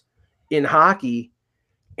 days in hockey.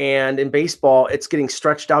 And in baseball, it's getting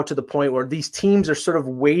stretched out to the point where these teams are sort of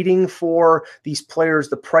waiting for these players,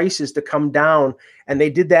 the prices to come down. And they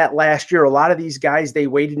did that last year. A lot of these guys, they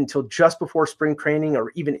waited until just before spring training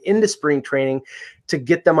or even into spring training to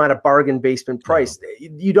get them at a bargain basement price.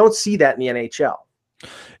 You don't see that in the NHL.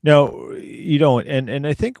 No, you don't. And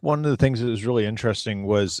I think one of the things that was really interesting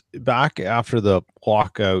was back after the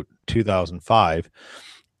lockout 2004,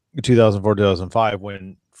 2005,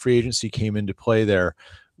 when free agency came into play there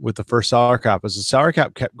with the first salary cap. As the salary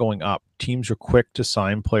cap kept going up, teams were quick to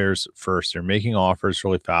sign players first. They're making offers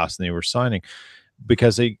really fast, and they were signing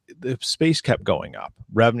because the space kept going up.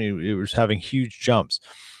 Revenue, it was having huge jumps.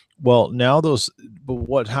 Well, now but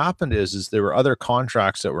what happened is there were other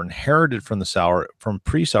contracts that were inherited from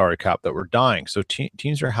pre-salary cap that were dying. So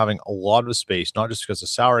teams are having a lot of space, not just because of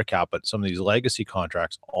salary cap, but some of these legacy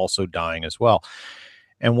contracts also dying as well.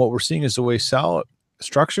 And what we're seeing is the way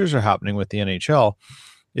structures are happening with the NHL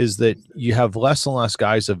is that you have less and less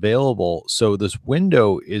guys available. So this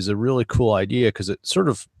window is a really cool idea because it's sort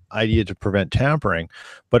of idea to prevent tampering,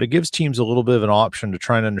 but it gives teams a little bit of an option to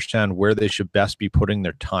try and understand where they should best be putting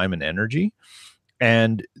their time and energy.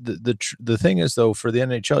 And the thing is, though, for the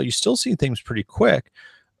NHL, you still see things pretty quick,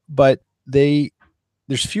 but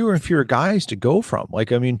there's fewer and fewer guys to go from.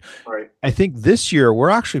 Like, I mean, right. I think this year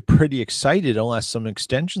we're actually pretty excited unless some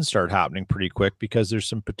extensions start happening pretty quick because there's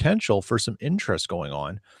some potential for some interest going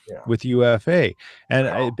on with UFA.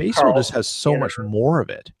 And baseball just has so much more of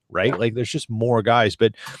it, right? Like there's just more guys,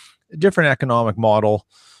 but different economic model,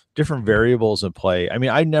 different variables in play. I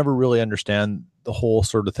mean, I never really understand the whole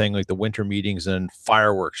sort of thing, like the winter meetings and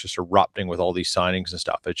fireworks just erupting with all these signings and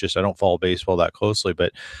stuff. It's just, I don't follow baseball that closely,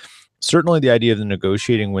 but certainly the idea of the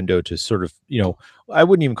negotiating window to sort of, I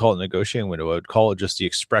wouldn't even call it a negotiating window. I would call it just the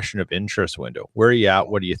expression of interest window. Where are you at?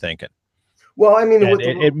 What are you thinking? Well, I mean,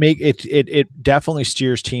 it definitely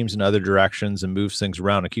steers teams in other directions and moves things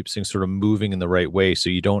around and keeps things sort of moving in the right way. So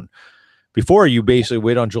you don't, before you basically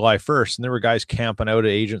wait on July 1st and there were guys camping out at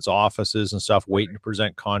agents' offices and stuff, waiting to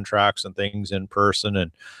present contracts and things in person.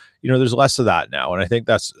 And, there's less of that now. And I think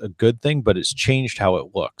that's a good thing, but it's changed how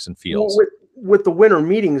it looks and feels. Well, with the winter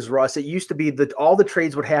meetings, Russ, it used to be that all the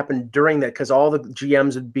trades would happen during that because all the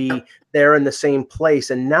GMs would be there in the same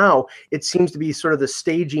place. And now it seems to be sort of the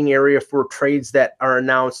staging area for trades that are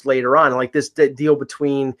announced later on, like this deal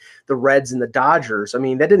between the Reds and the Dodgers. I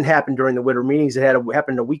mean, that didn't happen during the winter meetings. It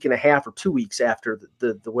happened a week and a half or 2 weeks after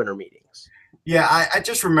the winter meetings. Yeah, I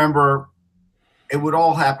just remember it would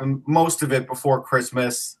all happen, most of it before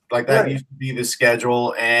Christmas. Like that used to be the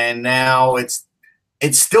schedule. And now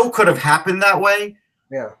it still could have happened that way.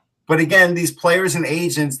 Yeah. But again, these players and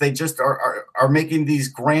agents, they just are making these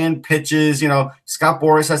grand pitches. Scott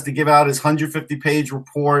Boras has to give out his 150-page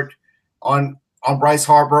report on Bryce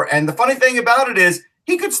Harper. And the funny thing about it is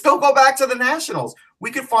he could still go back to the Nationals.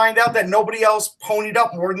 We could find out that nobody else ponied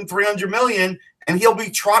up more than $300 million, and he'll be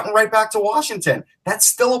trotting right back to Washington. That's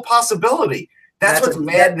still a possibility. That's what's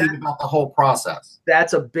maddening about the whole process.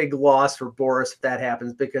 That's a big loss for Boras if that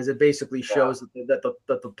happens, because it basically shows that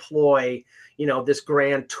the ploy, this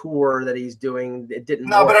grand tour that he's doing, it didn't.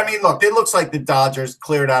 No, work. but I mean, look, it looks like the Dodgers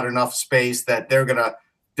cleared out enough space that they're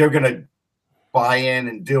gonna buy in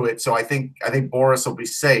and do it. So I think Boras will be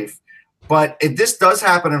safe. But if this does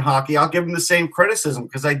happen in hockey, I'll give him the same criticism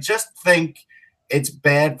because I just think it's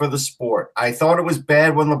bad for the sport. I thought it was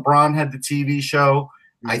bad when LeBron had the TV show.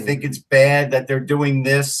 I think it's bad that they're doing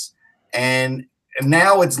this, and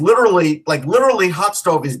now it's literally Hot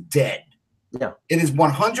Stove is dead. Yeah, it is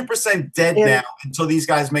 100% dead now until these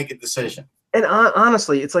guys make a decision. And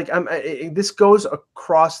honestly, it's like this goes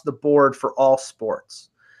across the board for all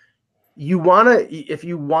sports. If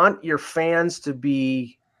you want your fans to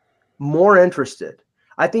be more interested,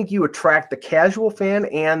 I think you attract the casual fan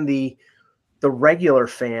and the regular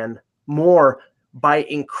fan more by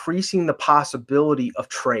increasing the possibility of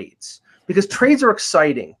trades, because trades are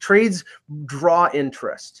exciting. Trades draw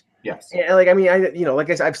interest. Yes. And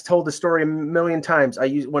I've told the story a million times.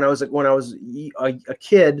 When I was a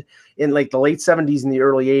kid in like the late 70s and the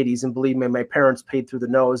early 80s, and believe me, my parents paid through the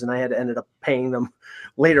nose, and I ended up paying them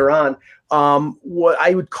later on. What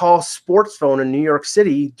I would call sports phone in New York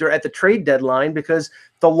City at the trade deadline, because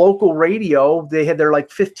the local radio, they had their like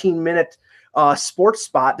 15-minute sports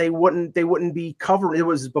spot, they wouldn't be covering. It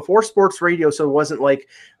was before sports radio, so it wasn't like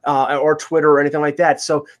or Twitter or anything like that.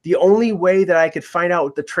 So the only way that I could find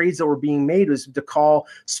out the trades that were being made was to call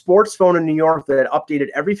Sports Phone in New York that updated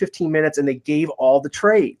every 15 minutes, and they gave all the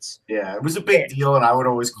trades. Yeah, it was a big deal, and I would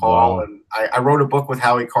always call. Wow. And I wrote a book with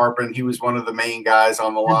Howie Carpin. He was one of the main guys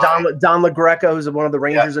on the line. Don LaGreca, who's one of the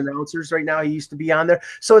Rangers announcers right now, he used to be on there.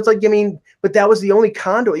 So it's like, I mean, but that was the only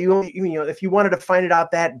conduit. You know, if you wanted to find it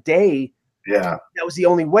out that day, that was the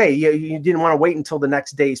only way. You didn't want to wait until the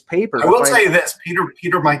next day's paper. I will tell you this: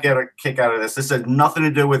 Peter might get a kick out of this. This has nothing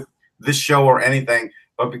to do with this show or anything,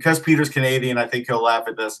 but because Peter's Canadian, I think he'll laugh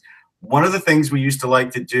at this. One of the things we used to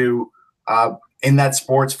like to do in that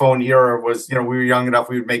sports phone era was, we were young enough,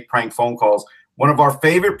 we would make prank phone calls. One of our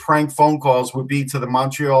favorite prank phone calls would be to the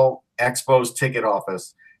Montreal Expos ticket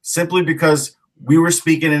office, simply because we were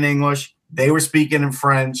speaking in English, they were speaking in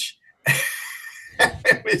French.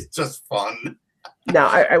 It was just fun. No,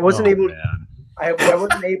 I wasn't able. I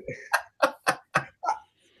wasn't able.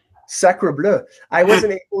 Sacre bleu. I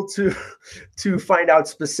wasn't able to find out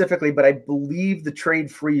specifically, but I believe the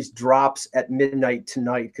trade freeze drops at midnight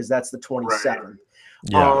tonight because that's the 27th.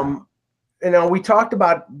 Right. Yeah. We talked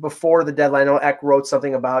about before the deadline. I know Eck wrote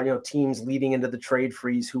something about teams leading into the trade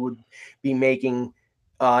freeze who would be making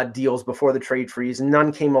deals before the trade freeze, and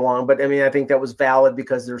none came along. But I mean, I think that was valid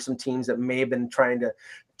because there were some teams that may have been trying to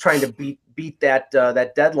beat that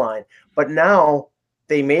deadline. But now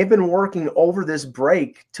they may have been working over this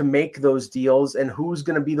break to make those deals, and who's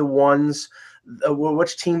going to be the ones,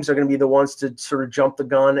 which teams are going to be the ones to sort of jump the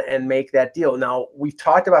gun and make that deal. Now, we've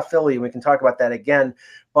talked about Philly, and we can talk about that again.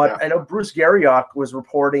 But I know Bruce Garriock was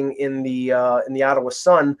reporting in the Ottawa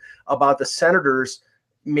Sun about the Senators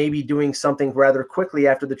maybe doing something rather quickly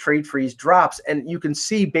after the trade freeze drops. And you can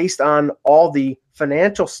see, based on all the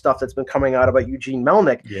financial stuff that's been coming out about Eugene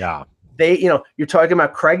Melnyk, you're talking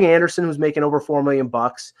about Craig Anderson, who's making over $4 million.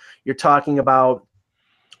 You're talking about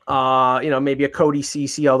maybe a Cody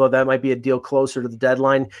Ceci, although that might be a deal closer to the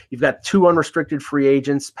deadline. You've got 2 unrestricted free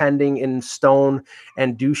agents pending in Stone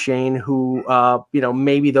and Duchesne, who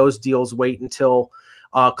maybe those deals wait until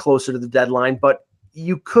closer to the deadline. But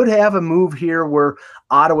you could have a move here where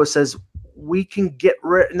Ottawa says we can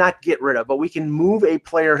not get rid of, but we can move a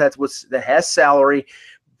player that has salary,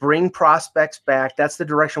 bring prospects back. That's the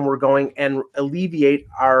direction we're going, and alleviate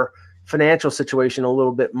our financial situation a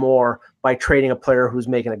little bit more by trading a player who's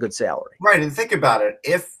making a good salary. Right, and think about it.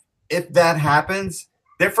 If that happens,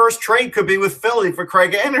 their first trade could be with Philly for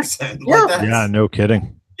Craig Anderson. Yeah, no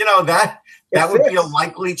kidding. That would be a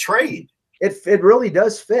likely trade. It really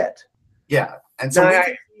does fit. Yeah. And so we can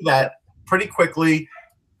see that pretty quickly.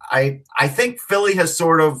 I think Philly has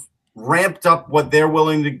sort of ramped up what they're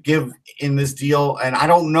willing to give in this deal. And I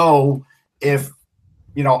don't know if,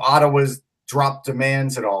 Ottawa's dropped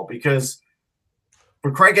demands at all, because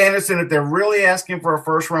for Craig Anderson, if they're really asking for a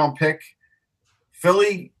first-round pick,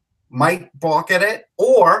 Philly might balk at it,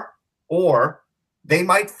 or they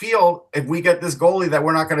might feel, if we get this goalie, that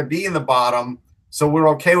we're not going to be in the bottom, so we're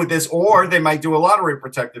okay with this, or they might do a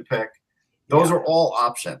lottery-protected pick. Those are all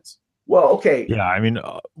options. Well, okay. Yeah, I mean,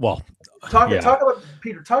 talk about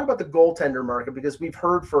Peter. Talk about the goaltender market, because we've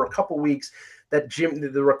heard for a couple weeks that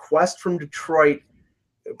the request from Detroit,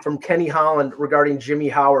 from Kenny Holland regarding Jimmy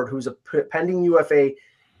Howard, who's a pending UFA,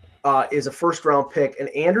 is a first-round pick, and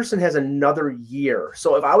Anderson has another year.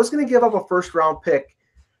 So if I was going to give up a first-round pick,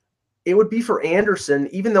 it would be for Anderson,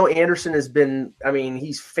 even though Anderson has been, I think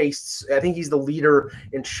he's the leader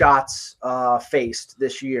in shots faced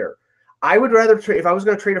this year. I would rather trade, if I was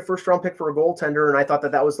going to trade a first-round pick for a goaltender, and I thought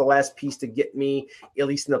that was the last piece to get me at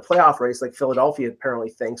least in the playoff race, like Philadelphia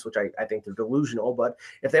apparently thinks, which I think they're delusional. But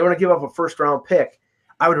if they want to give up a first-round pick,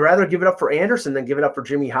 I would rather give it up for Anderson than give it up for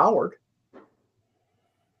Jimmy Howard.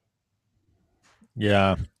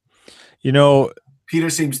 Yeah. Peter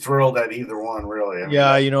seems thrilled at either one, really.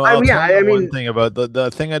 One thing about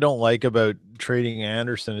the thing I don't like about trading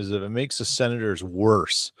Anderson is that it makes the Senators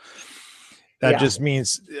worse. That just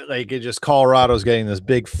means Colorado's getting this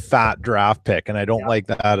big fat draft pick, and I don't like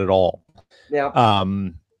that at all. Yeah.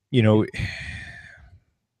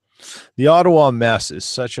 The Ottawa mess is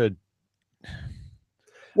such a.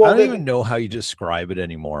 I don't even know how you describe it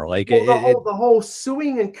anymore. The whole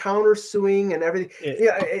suing and counter suing and everything.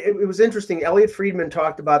 It was interesting. Elliot Friedman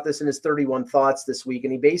talked about this in his 31 Thoughts this week,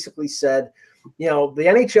 and he basically said, the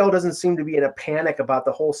NHL doesn't seem to be in a panic about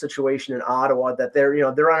the whole situation in Ottawa, that they're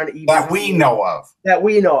on an even that we know of. That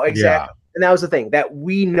we know, exactly. Yeah. And that was the thing that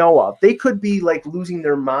we know of. They could be losing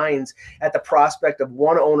their minds at the prospect of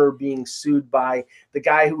one owner being sued by the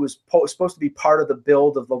guy who was supposed to be part of the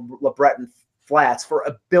build of LeBreton flats for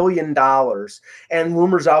 $1 billion, and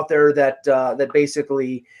rumors out there that that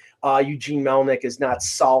basically Eugene Melnick is not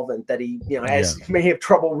solvent, that he may have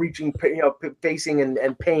trouble reaching, facing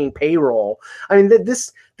and paying payroll. I mean,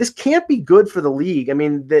 this can't be good for the league. I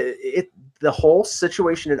mean, the whole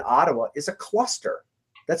situation in Ottawa is a cluster.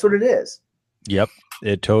 That's what it is. Yep,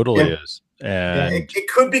 it totally is. And it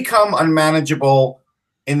could become unmanageable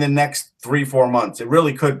in the next 3-4 months. It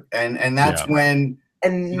really could. And that's when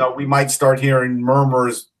we might start hearing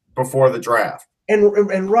murmurs before the draft.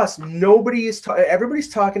 And Russ, everybody's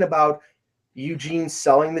talking about Eugene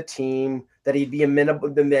selling the team, that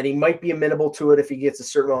that he might be amenable to it if he gets a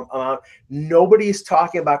certain amount. Nobody is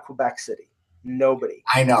talking about Quebec City. Nobody.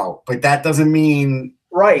 I know, but that doesn't mean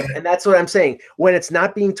right. And that's what I'm saying. When it's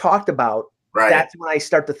not being talked about, that's when I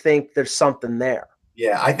start to think there's something there.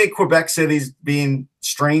 Yeah, I think Quebec City's being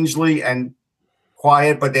strangely and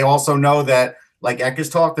quiet, but they also know that, like Eck has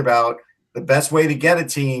talked about, the best way to get a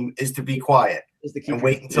team is to be quiet. And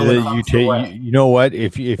wait until it comes away. You know what?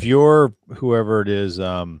 If you're whoever it is,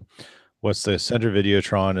 what's the Center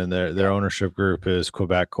Videotron and their ownership group is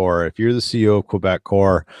Quebec Corps. If you're the CEO of Quebec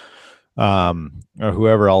Corps, or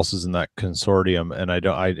whoever else is in that consortium, and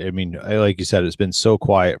I mean, like you said, it's been so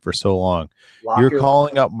quiet for so long. You're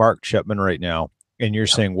calling up Mark Chipman right now, and you're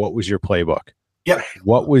saying, "What was your playbook? Yep.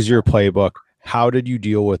 What was your playbook? How did you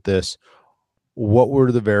deal with this? What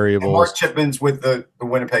were the variables?" And Mark Chipman's with the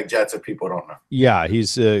Winnipeg Jets, if people don't know. Yeah,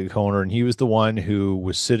 he's a owner, and he was the one who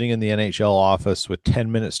was sitting in the NHL office with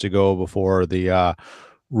 10 minutes to go before the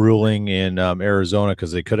ruling in Arizona,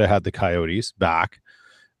 because they could have had the Coyotes back,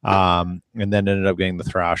 and then ended up getting the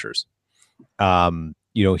Thrashers.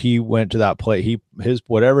 He went to that play.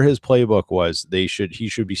 Whatever his playbook was, he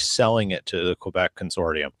should be selling it to the Quebec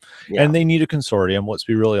consortium, and they need a consortium. Let's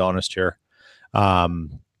be really honest here.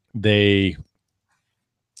 They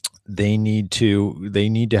need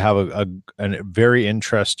to have a very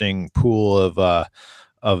interesting pool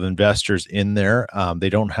of investors in there. They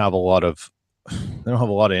don't have a lot of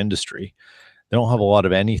industry. They don't have a lot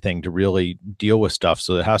of anything to really deal with stuff.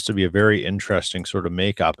 So it has to be a very interesting sort of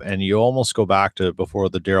makeup. And you almost go back to before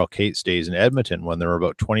the Daryl Cates days in Edmonton, when there were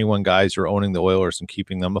about 21 guys who are owning the Oilers and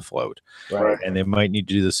keeping them afloat. Right. And they might need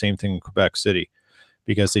to do the same thing in Quebec City,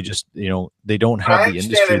 because they just, they don't have the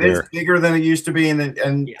industry there. It is bigger than it used to be, and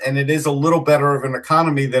it is a little better of an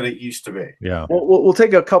economy than it used to be. Yeah. We'll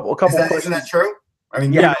take a couple questions. Isn't that true? I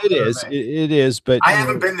mean, yeah, it is. It is, but I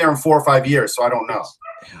haven't been there in 4 or 5 years, so I don't know.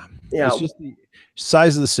 Yeah. It's just the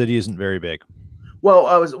size of the city isn't very big.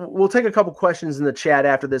 Well, we'll take a couple questions in the chat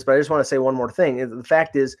after this, but I just want to say one more thing. The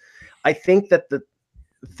fact is, I think that the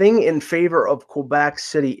thing in favor of Quebec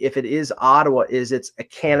City, if it is Ottawa, is it's a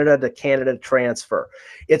Canada to Canada transfer.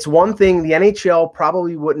 It's one thing, the NHL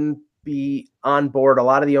probably wouldn't be on board. A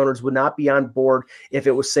lot of the owners would not be on board if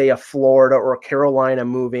it was, say, a Florida or a Carolina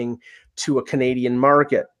moving to a Canadian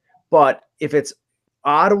market. But if it's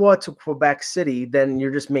Ottawa to Quebec City, then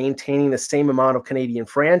you're just maintaining the same amount of Canadian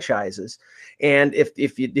franchises. And if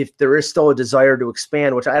there is still a desire to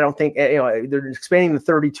expand, which I don't think, they're expanding to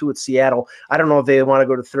 32 at Seattle. I don't know if they want to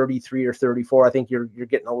go to 33 or 34. I think you're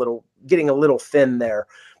getting a little thin there.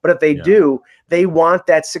 But if they do, they want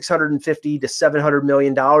that $650 to $700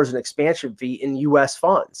 million in expansion fee in U.S.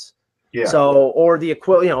 funds. Yeah. So, or the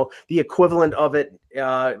equivalent of it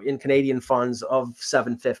in Canadian funds of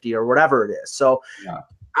 $750 or whatever it is. So,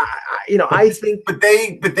 I think, but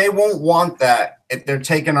they won't want that if they're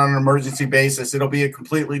taken on an emergency basis. It'll be a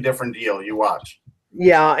completely different deal. You watch.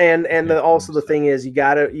 Yeah, and also the thing is, you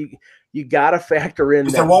gotta factor in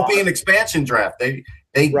that there won't be an expansion draft. They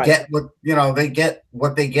right. get what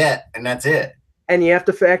they get, and that's it. And you have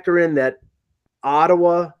to factor in that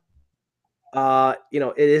Ottawa.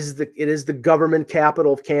 It is the government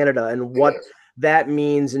capital of Canada, and what that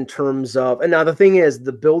means in terms of, and now the thing is,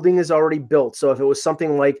 the building is already built. So if it was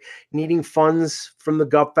something like needing funds from the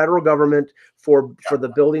federal government for the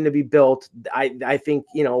building to be built, I think,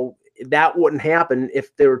 that wouldn't happen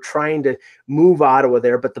if they were trying to move Ottawa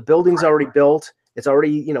there, but the building's already built. It's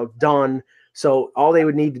already, done. So all they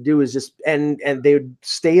would need to do is just, and they would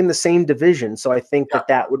stay in the same division. So I think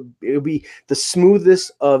it would be the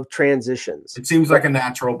smoothest of transitions. It seems like a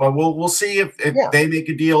natural, but we'll see if they make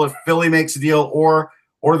a deal, if Philly makes a deal, or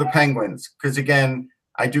the Penguins. Because again,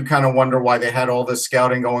 I do kind of wonder why they had all this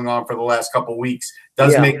scouting going on for the last couple of weeks.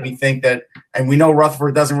 Does make me think that, and we know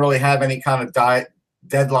Rutherford doesn't really have any kind of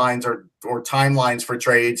deadlines or timelines for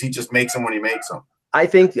trades. He just makes them when he makes them. I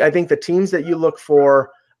think the teams that you look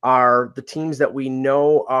for are the teams that we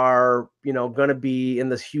know are, going to be in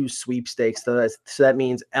the huge sweepstakes. So that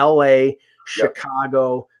means LA,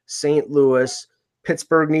 Chicago, St. Louis,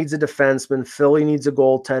 Pittsburgh needs a defenseman. Philly needs a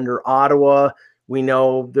goaltender. Ottawa, we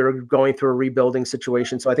know they're going through a rebuilding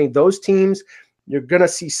situation. So I think those teams, you're going to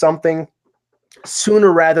see something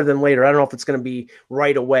sooner rather than later. I don't know if it's going to be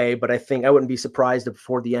right away, but I think I wouldn't be surprised if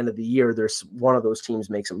before the end of the year, there's one of those teams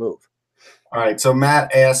makes a move. All right. So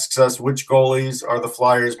Matt asks us, which goalies are the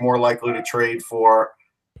Flyers more likely to trade for?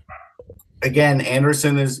 Again,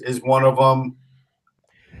 Anderson is one of them.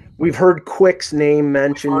 We've heard Quick's name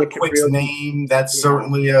mentioned. Quick's name. That's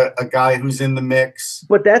certainly a guy who's in the mix.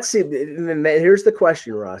 But that's it. Here's the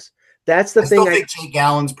question, Russ. That's the thing. I think Jake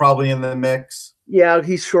Allen's probably in the mix. Yeah,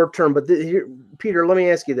 he's short term. But here, Peter, let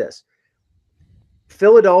me ask you this.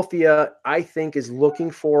 Philadelphia, I think, is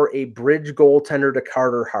looking for a bridge goaltender to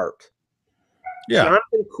Carter Hart. Yeah.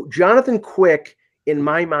 Jonathan Quick, in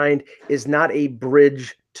my mind, is not a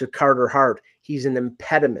bridge to Carter Hart. He's an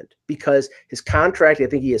impediment because his contract, I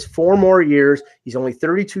think he has 4 more years. He's only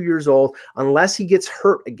 32 years old. Unless he gets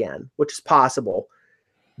hurt again, which is possible,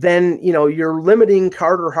 then, you're limiting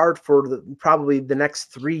Carter Hart for probably the next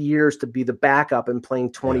 3 years to be the backup and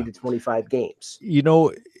playing 20 to 25 games.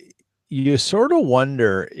 You sort of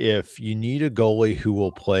wonder if you need a goalie who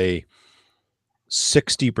will play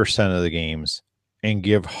 60% of the games and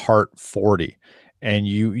give Hart 40. And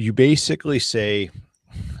you basically say,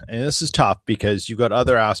 and this is tough because you've got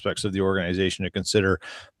other aspects of the organization to consider,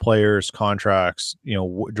 players, contracts,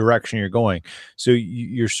 direction you're going. So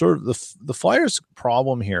you're sort of the Flyers'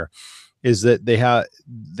 problem here is that they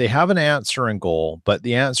have an answer in goal, but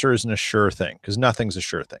the answer isn't a sure thing because nothing's a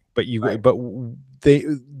sure thing. But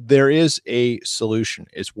there is a solution.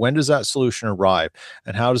 It's when does that solution arrive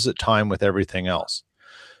and how does it time with everything else?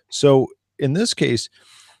 So in this case,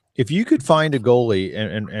 if you could find a goalie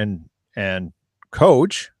and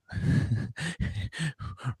coach,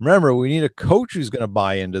 remember, we need a coach who's going to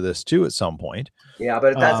buy into this too at some point. Yeah,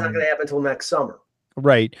 but that's not going to happen until next summer.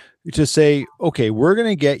 Right. To say, okay, we're going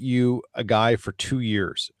to get you a guy for 2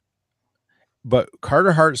 years, but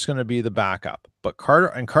Carter Hart's going to be the backup. But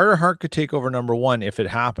Carter Hart could take over number 1 if it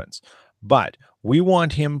happens. But we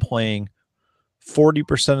want him playing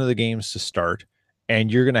 40% of the games to start,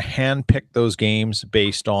 and you're going to handpick those games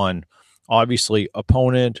based on obviously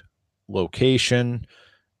opponent, location,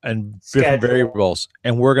 and different variables,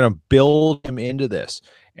 and we're going to build him into this.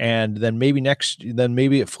 And then maybe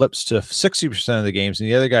it flips to 60% of the games and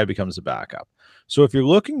the other guy becomes a backup. So if you're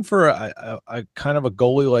looking for a kind of a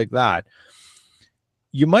goalie like that,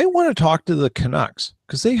 you might want to talk to the Canucks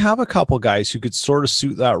because they have a couple guys who could sort of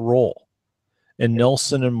suit that role, and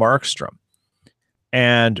Nilsson and Markstrom.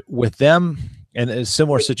 And with them, and a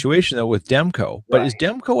similar situation though with Demko. But is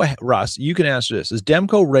Demko, Russ, you can answer this, is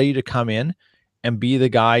Demko ready to come in and be the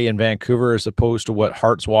guy in Vancouver as opposed to what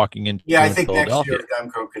Hart's walking into? Yeah, I think next year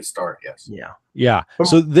Demko could start, yes. Yeah.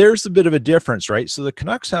 So there's a bit of a difference, right? So the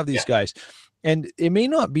Canucks have these guys, and it may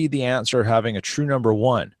not be the answer of having a true number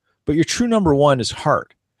 1, but your true number 1 is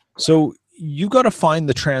Hart. So you got to find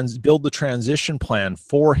build the transition plan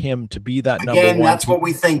for him to be that number 1. Again, that's what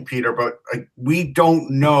we think, Peter, but we don't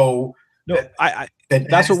know. No,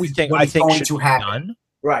 that's what we think. I think should be done.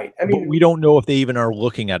 Right. I mean, but we don't know if they even are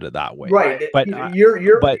looking at it that way. Right. But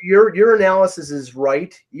your analysis is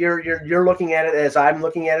right. You're looking at it as I'm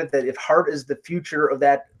looking at it, that if Hart is the future of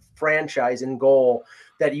that franchise in goal,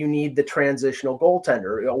 that you need the transitional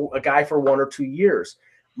goaltender, a guy for 1 or 2 years.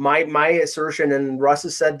 My assertion, and Russ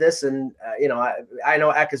has said this, and I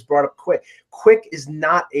know Eck has brought up Quick. Quick is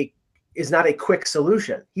not a quick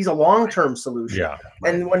solution. He's a long-term solution. Yeah.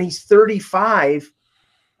 And when he's 35,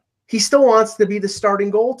 he still wants to be the starting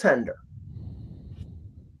goaltender.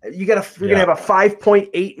 You're going to have a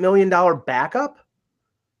 $5.8 million backup?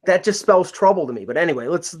 That just spells trouble to me. But anyway,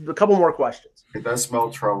 a couple more questions. It does spell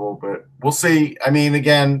trouble, but we'll see. I mean,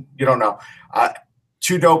 again, you don't know.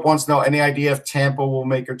 Too Dope wants to know, any idea if Tampa will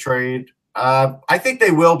make a trade? I think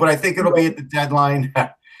they will, but I think it'll be at the deadline.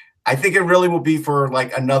 I think it really will be for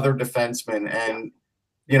like another defenseman, and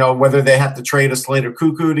whether they have to trade a Slater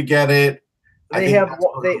Cuckoo to get it. They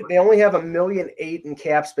only have $1.8 million in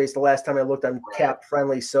cap space. The last time I looked on Cap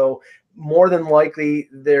Friendly, so more than likely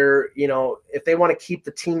they're if they want to keep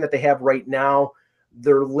the team that they have right now,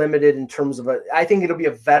 they're limited in terms of I think it'll be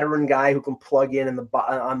a veteran guy who can plug in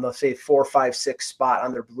on the say 4, 5, 6 spot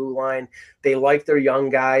on their blue line. They like their young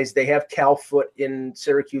guys. They have Cal Foote in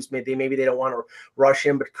Syracuse. Maybe they don't want to rush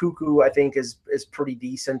him, but Cuckoo I think is pretty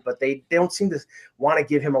decent. But they don't seem to want to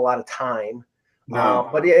give him a lot of time. No.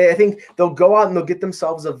 But I think they'll go out and they'll get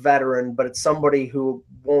themselves a veteran, but it's somebody who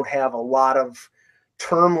won't have a lot of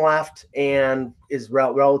term left and is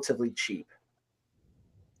relatively cheap.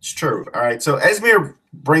 It's true. All right. So Esmir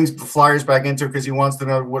brings the Flyers back into it because he wants to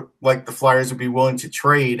know what the Flyers would be willing to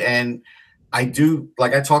trade. And I do,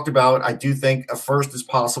 like I talked about, I do think a first is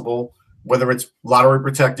possible, whether it's lottery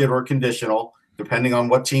protected or conditional, depending on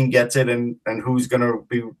what team gets it and who's going to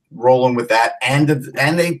be rolling with that. And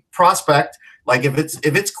a prospect, like if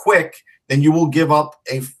it's quick, then you will give up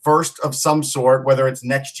a first of some sort, whether it's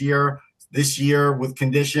next year, this year with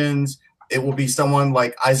conditions. It will be someone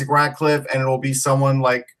like Isaac Ratcliffe, and it will be someone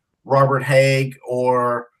like Robert Haig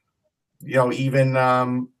or,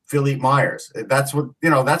 even Philippe Myers. That's what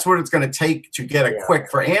it's going to take to get a quick.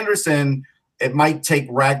 For Anderson, it might take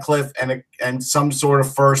Radcliffe and some sort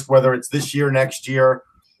of first, whether it's this year, next year,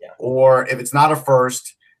 or if it's not a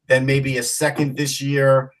first, then maybe a second this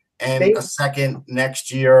year and a second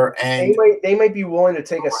next year. And they might be willing to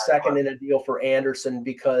take a second in a deal for Anderson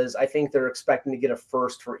because I think they're expecting to get a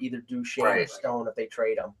first for either Duchesne or Stone if they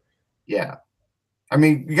trade him. Yeah. I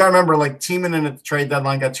mean, you got to remember, like, Tiemann in the trade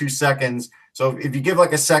deadline got 2 seconds. So if you give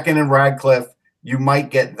like a second in Radcliffe, you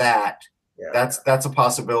might get that. Yeah. That's a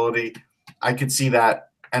possibility. I could see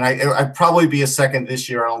that. And I'd probably be a second this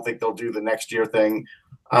year. I don't think they'll do the next year thing.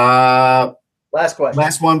 Last question.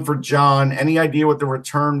 Last one for John. Any idea what the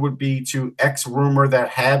return would be to X rumor that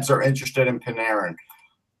Habs are interested in Panarin?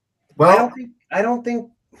 Well, I don't think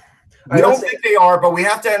they are, but we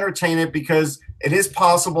have to entertain it because it is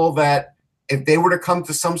possible that if they were to come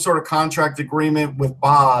to some sort of contract agreement with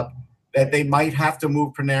Bob, that they might have to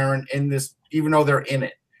move Panarin in this, even though they're in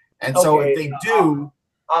it. And so if they do,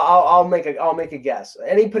 I'll make a guess.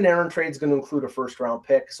 Any Panarin trade is going to include a first-round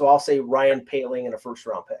pick, so I'll say Ryan Poehling and a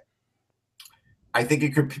first-round pick. I think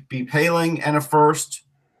it could be Poehling and a first.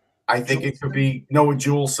 I think it could be Noah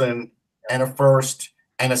Juleson and a first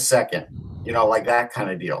and a second, like that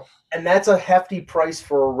kind of deal. And that's a hefty price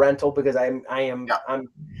for a rental because I'm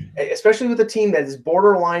especially with a team that is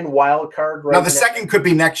borderline wild card right now. Now the second could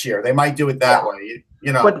be next year. They might do it that way,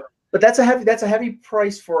 But that's a heavy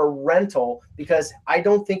price for a rental because I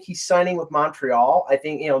don't think he's signing with Montreal. I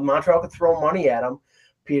think Montreal could throw money at him,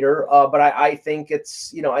 Peter. But I think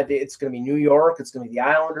it's it's going to be New York, it's going to be the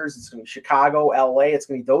Islanders, it's going to be Chicago, LA, it's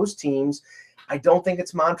going to be those teams. I don't think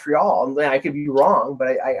it's Montreal. I could be wrong, but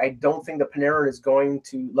I don't think the Panarin is going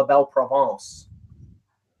to La Belle Provence.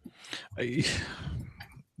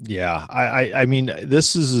 Yeah, I mean,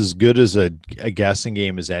 this is as good as a guessing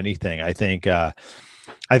game as anything. I think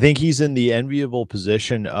he's in the enviable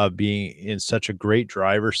position of being in such a great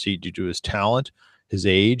driver's seat due to his talent, his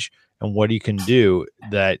age, and what he can do.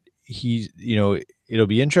 That it'll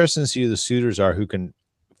be interesting to see who the suitors are who can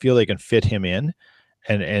feel they can fit him in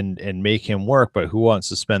and make him work, but who wants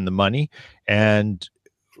to spend the money and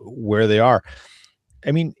where they are.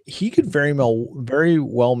 I mean, he could very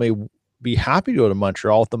well may be happy to go to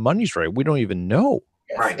Montreal if the money's right. We don't even know.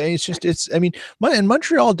 Right. And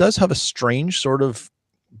Montreal does have a strange sort of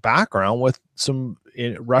background with some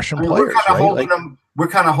Russian players. We're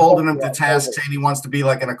kind of holding him to task, saying he wants to be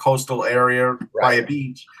like in a coastal area by a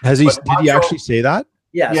beach. Did he actually say that?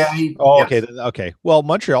 Yes. Yeah. Okay. Well,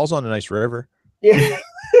 Montreal's on a nice river. Yeah.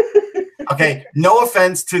 Okay. No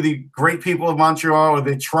offense to the great people of Montreal or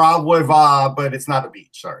the Trois-Rivières, but it's not a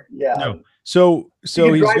beach. Sorry. Yeah. No. So he's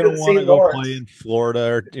going to want to go play in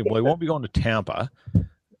Florida. He won't be going to Tampa.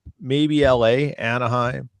 Maybe LA,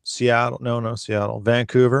 Anaheim, Seattle. No, Seattle.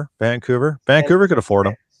 Vancouver could afford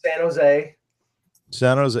him. San Jose.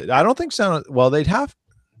 I don't think San Jose. Well,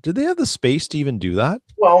 did they have the space to even do that?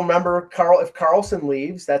 Well, remember, if Carlson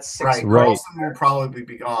leaves, that's 6 right. Carlson will probably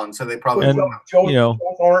be gone, so they probably Joe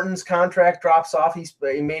Thornton's contract drops off.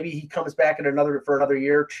 Maybe he comes back for another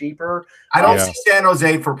year cheaper. I don't see San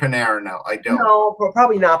Jose for Panarin now. I don't. No,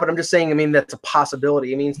 probably not. But I'm just saying. I mean, that's a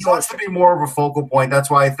possibility. I mean, he wants to be more of a focal point.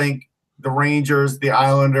 That's why I think the Rangers, the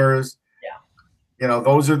Islanders. Yeah.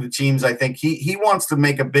 Those are the teams. I think he wants to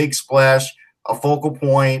make a big splash, a focal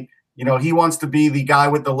point. He wants to be the guy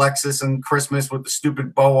with the Lexus and Christmas with the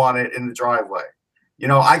stupid bow on it in the driveway.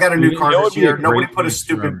 I got a new car this year. Nobody put a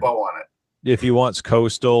stupid bow on it. If he wants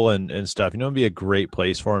coastal and stuff, it'd be a great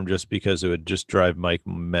place for him just because it would just drive Mike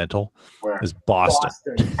mental. Where? Is Boston.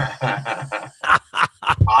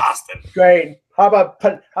 Boston. Great. How about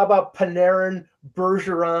Panarin,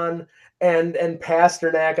 Bergeron, and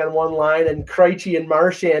Pasternak on one line and Krejci and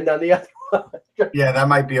Marchand on the other? Yeah, that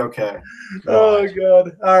might be okay. Oh,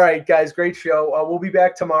 good. All right, guys, great show. We'll be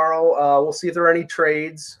back tomorrow. We'll see if there are any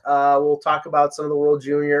trades. We'll talk about some of the World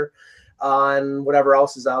Junior and whatever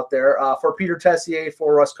else is out there. For Peter Tessier,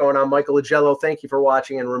 for Russ Cohen, I'm Michael Agello. Thank you for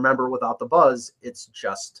watching, and remember, without the buzz, it's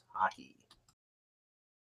just hockey.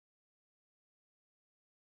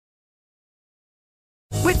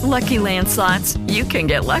 With Lucky Land Slots, you can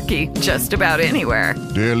get lucky just about anywhere.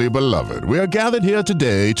 Dearly beloved, we are gathered here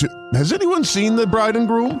today to... Has anyone seen the bride and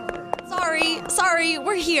groom? Sorry,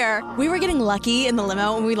 we're here. We were getting lucky in the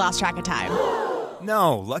limo and we lost track of time.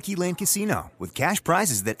 No, Lucky Land Casino, with cash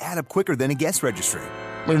prizes that add up quicker than a guest registry.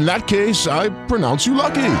 In that case, I pronounce you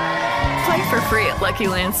lucky. Play for free at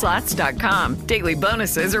LuckyLandSlots.com. Daily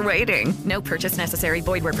bonuses are waiting. No purchase necessary.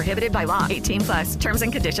 Void where prohibited by law. 18+. Terms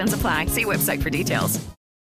and conditions apply. See website for details.